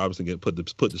us Nate Robinson get put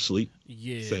to sleep.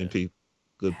 Yeah. Same people.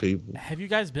 Good people. Have you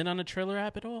guys been on the Triller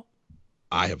app at all?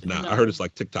 I have not. No. I heard it's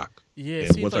like TikTok. Yeah, And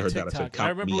it seems once like I heard TikTok. that, I said, I count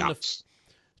remember me when out.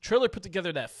 Triller put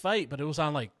together that fight, but it was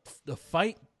on like the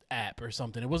Fight app or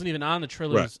something. It wasn't even on the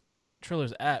Triller's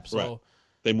app. So Right.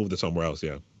 They moved it somewhere else,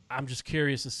 yeah. I'm just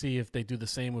curious to see if they do the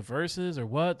same with Versus or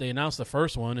what. They announced the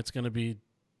first one. It's going to be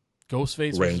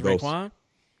Ghostface Ray versus and Ghost. Raekwon.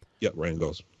 Yep, Rain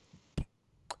goes.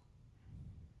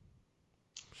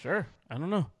 Sure. I don't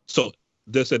know. So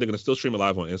they said they're going to still stream it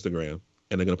live on Instagram,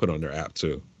 and they're going to put it on their app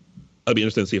too. I'd be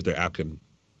interested to see if their app can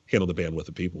handle the bandwidth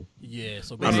of people. Yeah.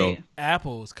 So I don't basically, know.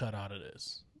 Apple was cut out of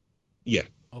this. Yeah.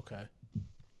 Okay.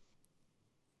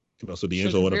 So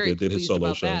D'Angelo went up there, did his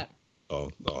solo show. That.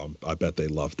 I bet they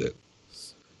loved it.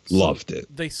 Loved it.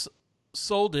 They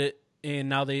sold it, and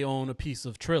now they own a piece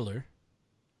of Triller.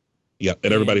 Yeah,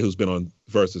 and everybody who's been on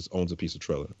Versus owns a piece of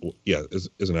Triller. Yeah, is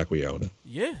an equity owner.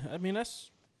 Yeah, I mean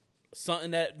that's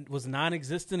something that was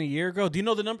non-existent a year ago. Do you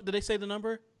know the number? Did they say the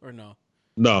number or no?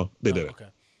 No, they No? didn't. Okay.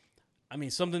 I mean,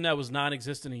 something that was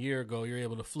non-existent a year ago, you're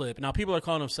able to flip. Now people are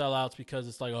calling them sellouts because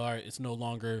it's like, all right, it's no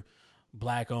longer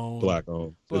black owned. Black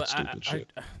owned. But It's stupid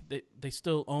shit. they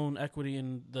still own equity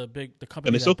in the company And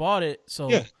they that still- bought it. So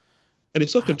Yeah, and they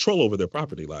still control over their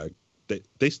property. Like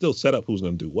they still set up who's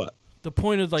going to do what. the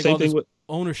point of like Same all this thing with-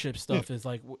 ownership stuff is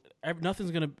like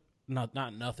nothing's gonna not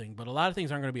nothing, but a lot of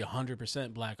things aren't gonna be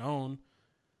 100% black owned.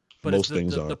 But Most it's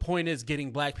things the aren't. point is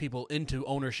getting black people into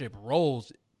ownership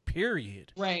roles.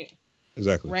 Period. Right.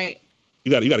 Exactly. Right.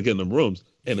 You got to get in them rooms.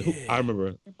 And who, Yeah. I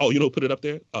remember. Oh, you know who put it up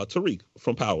there? Tariq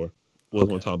from Power was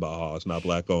one talking about. Oh, it's not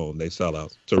black owned. They sell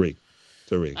out. Tariq.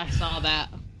 I saw that.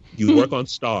 You work on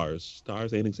Stars.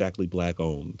 Stars ain't exactly black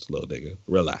owned, little nigga.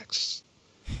 Relax.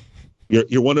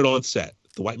 You're wanted on set.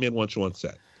 The white man wants you on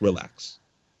set. Relax.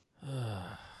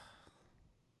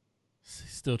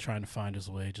 He's still trying to find his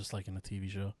way, just like in the TV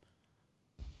show.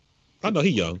 I know he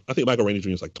young. I think Michael Rainey Jr.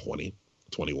 is like 20,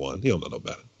 21. He don't know no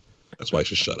better. That's why he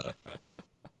should shut up.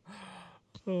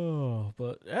 Oh,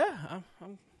 but yeah,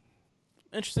 I'm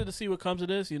interested to see what comes of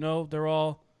this. You know, they're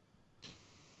all.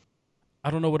 I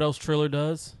don't know what else Triller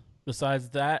does besides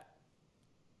that.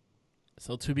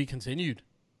 So to be continued.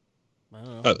 I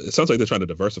don't know. It sounds like they're trying to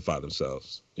diversify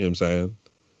themselves. You know what I'm saying?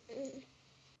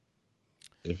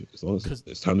 As long as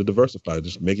it's time to diversify,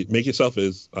 just make yourself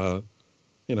as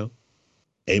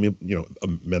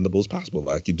amendable as possible.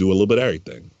 Like you do a little bit of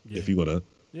everything. Yeah. If you wanna,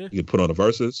 Yeah. you could put on a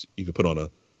versus. You could put on a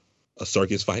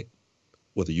circus fight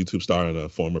with a YouTube star and a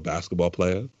former basketball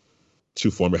player,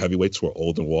 2 former heavyweights who are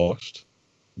old and washed.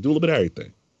 Do a little bit of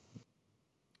everything.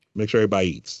 Make sure everybody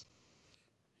eats.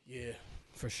 Yeah,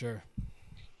 for sure.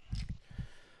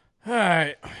 All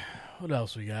right. What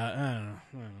else we got? I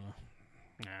don't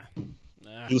know.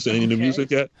 Nah. You listen to any new Okay.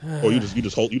 music yet, or you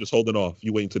just holding off?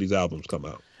 You waiting till these albums come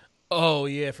out? Oh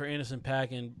yeah, for Anderson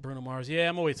 .Paak and Bruno Mars. Yeah,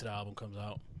 I'm gonna wait till the album comes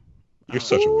out. You're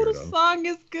such a Ooh, weirdo. the song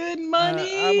is good money.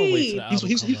 I'm gonna wait till the album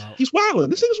comes out. He's wilding.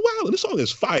 This nigga's wilding. This song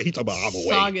is fire. He talking about I'm away.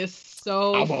 Song is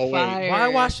so I'm away. fire. Why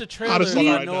watch the trailer How if this song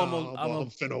I right know now? I'm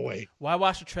finna wait. Why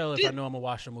watch the trailer if I know I'm gonna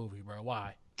watch the movie, bro?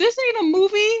 Why? This ain't a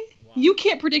movie. Why? You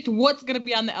can't predict what's gonna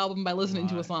be on the album by listening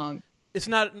to Why? a song. It's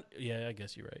not. Yeah, I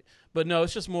guess you're right. But no,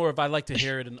 it's just more if I like to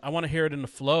hear it, and I want to hear it in the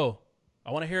flow.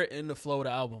 I want to hear it in the flow of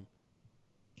the album.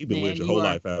 You've been Man, weird your you whole are-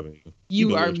 life, haven't you? You You've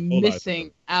been are weird your whole life,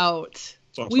 missing out.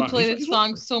 Song's We fire. play He's- this he's song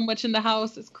wild. so much in the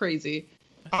house. It's crazy.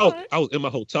 I was in my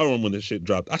hotel room when this shit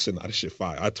dropped. I said, nah, this shit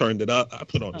fire. I turned it up. I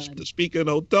put on the speaker in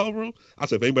the hotel room. I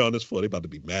said, if anybody on this floor, they about to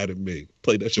be mad at me.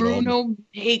 Play that shit all night. Bruno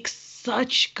makes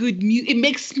such good music. It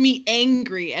makes me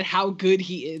angry at how good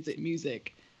he is at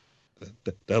music.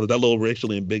 That little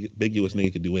racially ambiguous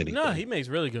nigga can do anything. No, he makes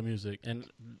really good music, and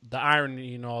the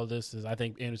irony in all this is I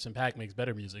think Anderson .Paak makes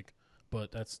better music,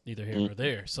 but that's neither here nor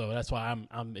there. So that's why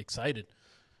I'm excited.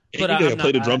 But I'm nigga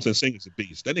play the not- drums and sing is a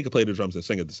beast. That nigga play the drums and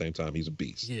sing at the same time. He's a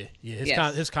beast. Yeah.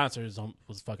 Yes. His concert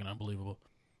was fucking unbelievable.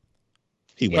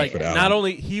 He went Like for that. not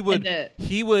only he would And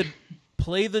he would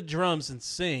play the drums and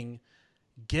sing,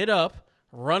 get up,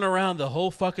 run around the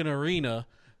whole fucking arena,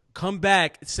 come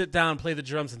back, sit down, play the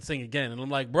drums and sing again. And I'm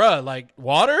like, bruh, like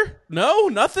water? No,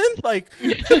 nothing. Like,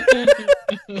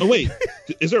 Oh wait,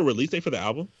 is there a release date for the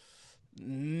album?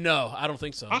 no, I don't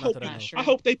think so. I Not hope that I know. Sure. I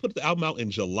hope they put the album out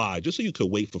in July, just so you could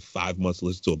wait for 5 months to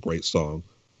listen to a great song.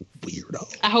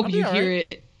 Weirdo. I hope I'll be you all hear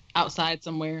it outside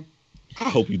somewhere. I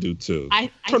hope you do too.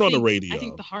 I Turn on the think- radio. I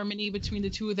think the harmony between the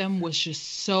two of them was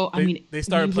just so. They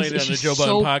started playing it on the it's Joe just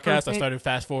Budden so podcast. I perfect. started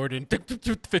fast forwarding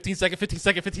 15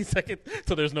 second,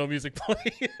 so there's no music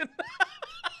playing.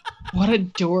 What a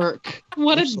dork!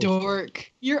 What I'm a so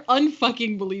dork! You're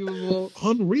unfucking believable.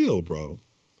 Unreal, bro.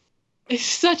 It's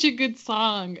such a good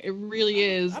song. It really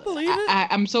is. I believe it.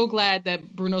 I'm so glad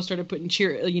that Bruno started putting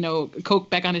Coke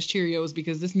back on his Cheerios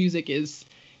because this music it's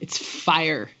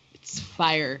fire. It's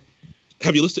fire.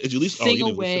 Have you listened? Did you listen? Sing you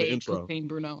didn't listen to away, the intro. Cocaine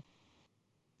Bruno.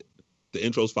 The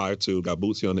intro's fire too. Got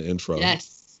Bootsy on the intro.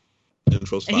 Yes, The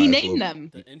intro's fire. and he So- named them.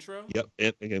 The intro? Yep,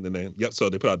 and again the name. Yep. So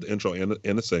they put out the intro and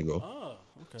the single. Oh,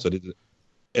 okay. So they did,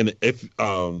 and if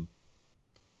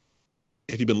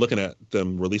you've been looking at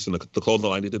them releasing the clothing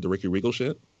line they did, the Ricky Regal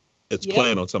shit, it's Yep.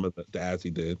 playing on some of the ads he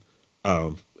did.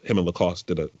 Him and Lacoste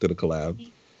did a collab.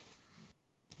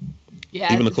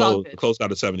 Yeah, Even it's all the good. clothes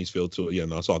got a '70s feel to it. Yeah,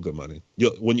 no, it's all good money.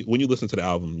 When you listen to the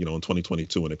album, in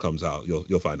 2022 when it comes out,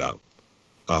 you'll find out.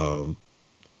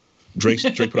 Drake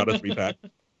put out a 3-pack.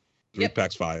 Yep.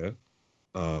 3-pack's fire.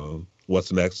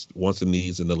 What's next? Wants and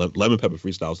Needs and the Lemon Pepper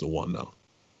Freestyle's the one though.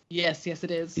 Yes,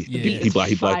 it is. He, The Yeah. beat he, is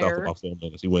blacked out fire. for about 4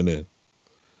 minutes. He went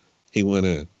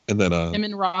in, and then Him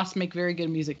and Ross make very good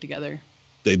music together.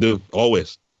 they do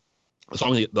always. I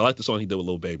like the song he did with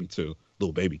Lil Baby too.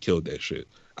 Lil Baby killed that shit.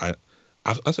 I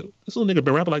said, this little nigga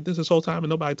been rapping like this whole time and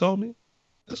nobody told me.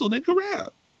 This little nigga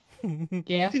rap.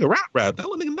 Yeah. He can rap. That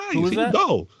little nigga nice. Who is He can that?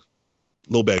 go.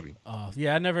 Lil Baby,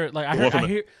 Yeah, I never like.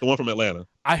 the one from Atlanta.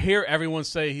 I hear everyone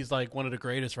say he's like one of the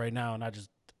greatest right now, and I just.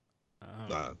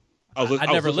 Nah. I was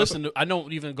never listening- listen to. I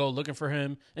don't even go looking for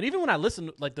him, and even when I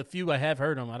listen, like the few I have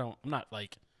heard him, I'm not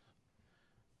like.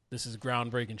 This is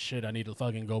groundbreaking shit. I need to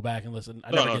fucking go back and listen.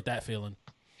 I never No. get that feeling.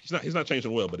 He's not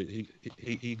changing well, but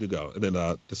he could go. And then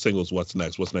the singles, What's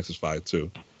Next? What's Next is fire too.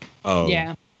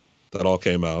 Yeah. That all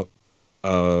came out.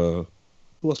 Who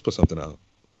else put something out?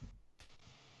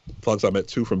 Plugs I Met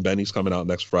 2 from Benny's coming out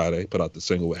next Friday. Put out the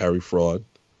single with Harry Fraud.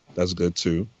 That's good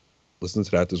too. Listen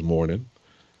to that this morning.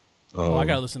 I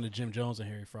gotta listen to Jim Jones and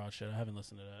Harry Fraud shit. I haven't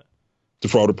listened to that. The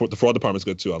fraud department's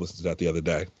good too. I listened to that the other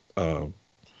day.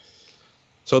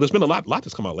 So there's been a lot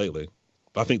that's come out lately.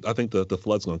 But I think the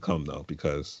flood's gonna come though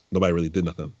because nobody really did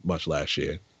nothing much last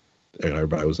year. And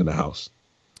everybody was in the house.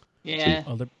 Yeah.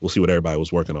 Oh, We'll see what everybody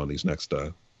was working on these next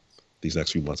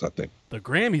few months. I think. the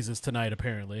Grammys is tonight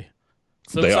apparently.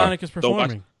 Silk They are. Sonic is Don't watch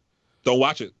performing. Don't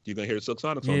watch it. You're gonna hear Silk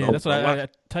Sonic song. Yeah, No, that's what don't watch I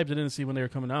typed it in to see when they were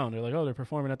coming out. And they're like, oh, they're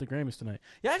performing at the Grammys tonight.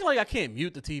 Yeah, I feel like I can't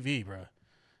mute the TV, bro.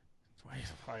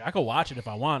 Like, I could watch it if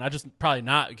I want. I just probably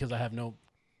not because I have no.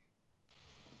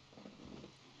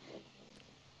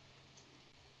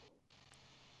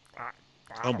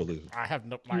 Unbelievable. I have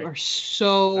no. You Like, are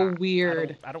so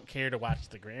weird. I don't care to watch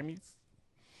the Grammys.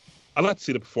 I like to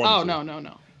see the performance. Oh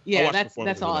no. Yeah, watch that's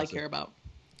performances all when I that's it. care about.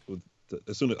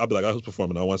 As soon as I'll be like, who's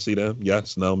performing? I want to see them.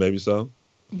 Yes, no, maybe so.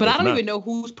 But It's I don't not. even know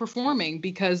who's performing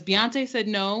because Beyonce said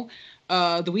no.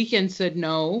 The Weeknd said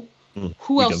no.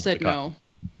 Who else Weeknd's said the cop. no?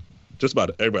 Just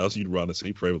about everybody else you'd run to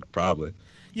see, probably.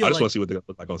 Yo, I just like, want to see what they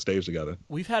look like on stage together.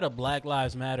 we've had a Black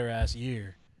Lives Matter ass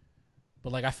year,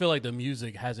 but like I feel like the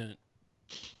music hasn't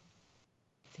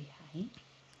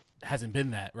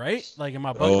been that, right? Like in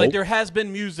my book, Oh. like there has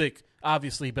been music,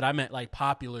 obviously, but I meant like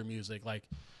popular music, like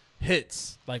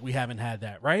hits. Like we haven't had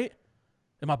that, right?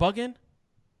 Am I bugging?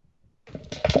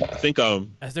 I think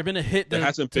Has there been a hit? there that,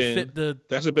 hasn't to been fit the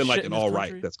there hasn't been like shit an in this all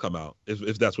country? right that's come out.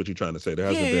 If that's what you're trying to say, there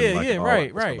hasn't Yeah, been yeah, like yeah, an all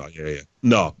right, that's come right. out. Yeah.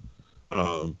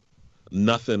 No,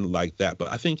 nothing like that.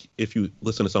 But I think if you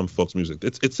listen to some folks' music,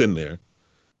 it's in there.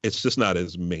 It's just not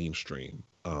as mainstream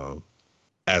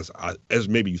as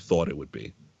maybe you thought it would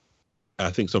be. I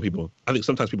think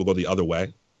sometimes people go the other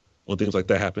way when things like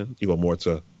that happen. You go more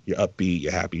to your upbeat,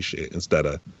 your happy shit instead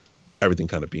of everything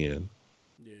kind of being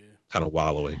kind of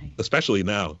wallowing. Especially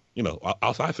now,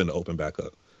 outside finna open back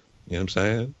up. You know what I'm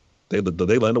saying? They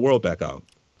letting the world back out.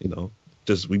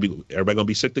 Just everybody gonna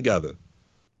be sick together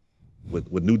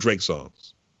with new Drake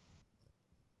songs.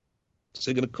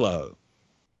 Sick in the club.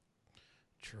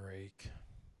 Drake.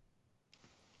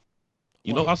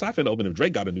 Outside finna open if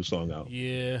Drake got a new song out.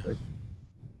 Yeah.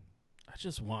 I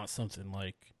just want something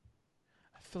like,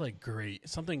 I feel like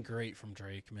something great from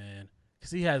Drake, man.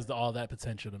 Because he has all that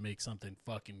potential to make something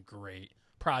fucking great.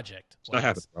 Project. It's not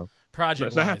happening, bro. Project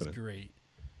It's not wise, happening. great.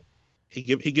 He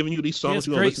giving you these He songs. has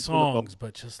You gonna great listen to them. songs,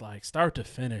 but just like start to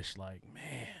finish, like,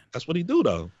 man. That's what he do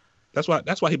though. That's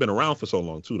why he been around for so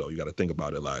long too though. You got to think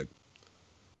about it like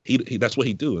he that's what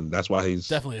he do, and that's why he's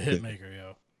Definitely a hit maker,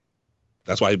 yo.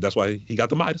 That's why he got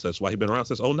the Midas. That's why he been around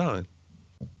since 2009.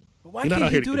 But why He not can't out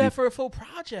he here to do give that you- for a full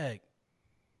project?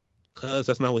 Cause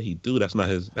that's not what he do. That's not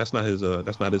his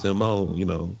MO.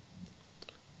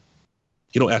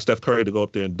 You don't ask Steph Curry to go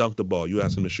up there and dunk the ball. You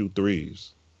ask him to shoot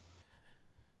threes.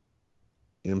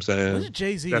 You know what I'm saying? When's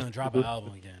Jay-Z That's- gonna drop an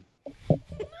album again?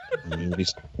 I mean,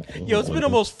 Yo, it's been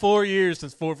almost 4 years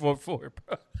since 444,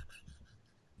 bro.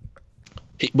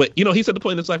 But he's at the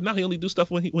point in his life now. He only do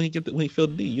stuff when he feel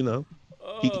the need.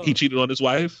 He cheated on his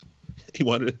wife.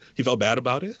 He felt bad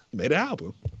about it. He made an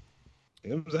album. You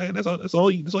know what I'm saying? That's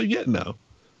all you get now.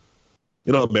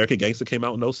 American Gangster came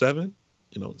out in 2007.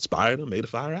 Inspired him, made a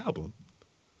fire album.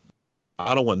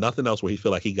 I don't want nothing else where he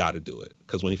feel like he got to do it.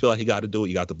 Because when you feel like he got to do it,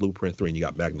 you got the Blueprint 3 and you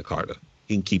got Magna Carta.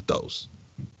 He can keep those.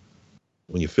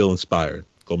 When you feel inspired,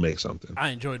 go make something. I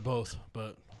enjoyed both,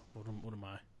 but what am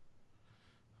I?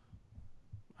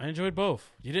 I enjoyed both.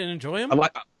 You didn't enjoy them?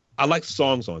 I like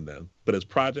songs on them, but as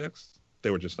projects, they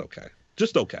were just okay.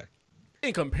 Just okay.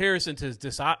 In comparison to his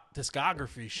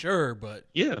discography, sure, but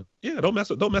Yeah. Don't mess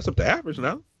up the average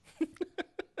now. You know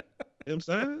what I'm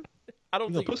saying? I don't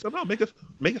You gonna think. put something out,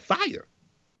 make it fire.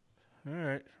 All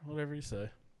right, whatever you say.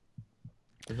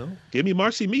 Give me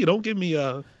Marcy Me. Don't give me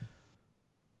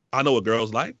I know what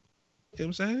girls like. You know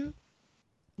what I'm saying?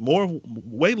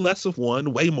 Way less of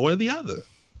one, way more of the other.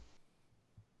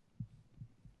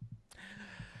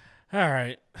 All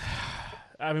right.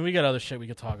 I mean, we got other shit we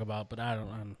could talk about, but I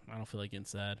don't feel like getting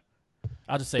sad.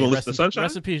 I'll just say You wanna rest listen to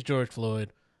Sunshine? in peace, George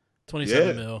Floyd. 27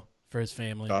 Yeah. mil for his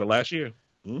family. Started last year.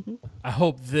 Mm-hmm. I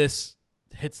hope this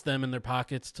hits them in their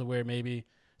pockets to where maybe,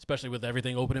 especially with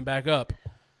everything opening back up,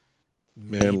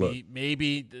 Man, look.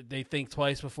 maybe they think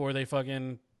twice before they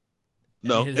fucking.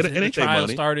 No, his it ain't their trial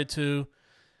money. started to.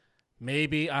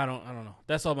 Maybe I don't know.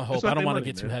 That's all my hope. not I don't their want to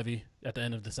money, get too man. heavy at the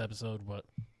end of this episode, but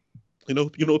You know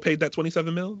who paid that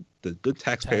 27 mil? The good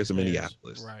taxpayers in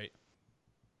Minneapolis. right?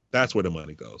 That's where the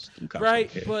money goes. Them cops Right,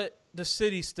 don't care. but the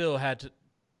city still had to.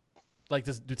 Like,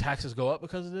 do taxes go up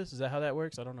because of this? Is that how that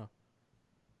works? I don't know.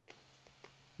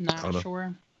 don't know. Not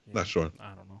sure. Not sure.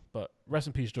 I don't know. But rest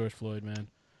in peace, George Floyd, man.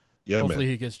 Yeah, Hopefully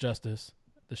man. he gets justice.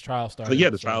 This trial started. But yeah,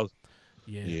 the so, trials.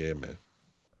 Yeah. Yeah, man.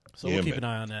 So Yeah, we'll keep man. an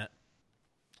eye on that.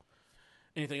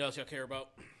 Anything else y'all care about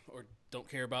or don't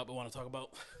care about but want to talk about?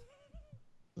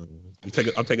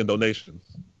 I'm taking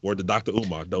donations. Word to Dr.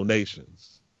 Umar.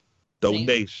 Donations.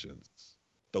 Donations.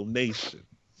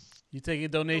 You taking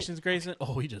donations, Grayson?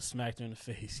 Oh, he just smacked her in the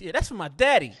face. Yeah, that's for my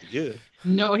daddy. Yeah.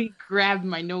 No, he grabbed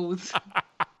my nose.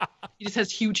 He just has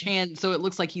huge hands, so it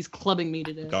looks like he's clubbing me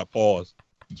to death. Got paws.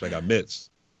 So I got mitts.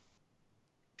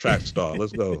 Track star.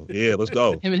 Let's go. Yeah, let's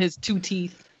go. Him and his 2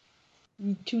 teeth.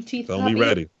 You 2 teeth So poppy? we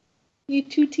ready. You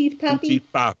 2 teeth Two poppy? teeth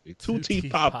poppy. Two Two-teeth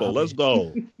teeth popo. poppy. Let's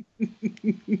go.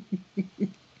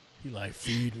 He like,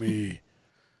 feed me.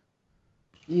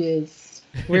 Yes.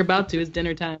 We're about to. It's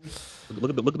dinner time. Look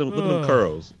at them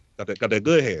curls. Got that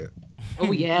good hair.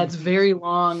 Oh yeah, it's very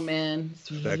long, man. It's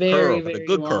That very, curl. very That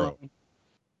good long. curl.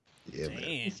 Yeah, man. You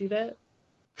Damn. see that?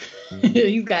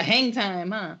 He's got hang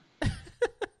time, huh?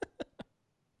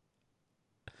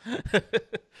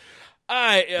 All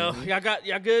right, yo. Y'all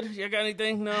good? Y'all got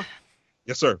anything? No?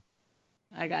 Yes, sir.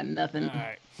 I got nothing. All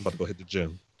right. I'm about to go hit the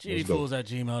gym. Let's go.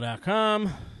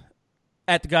 GDFools@gmail.com.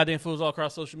 At the Goddamn Fools all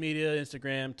across social media,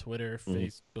 Instagram, Twitter,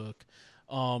 Facebook.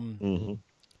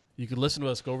 You can listen to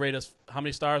us. Go rate us. How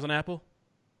many stars on Apple?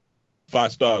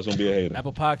 5 stars. Don't be a hater.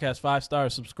 Apple Podcast, 5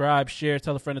 stars. Subscribe, share,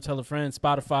 tell a friend to tell a friend.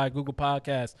 Spotify, Google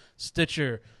Podcasts,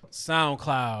 Stitcher,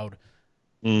 SoundCloud,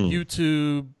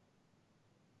 YouTube.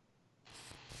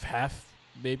 Half,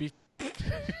 maybe.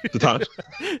 The time.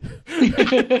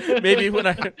 Maybe when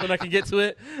I can get to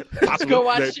it. Possible. Go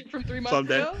watch Maybe. shit from 3 months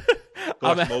Someday. ago.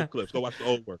 Go watch some old clips. Go watch the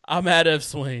old work. I'm at Ev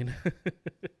Swain.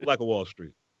 Like a Wall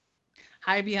Street.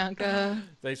 Hi, Bianca.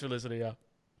 Thanks for listening, y'all.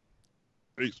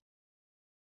 Peace.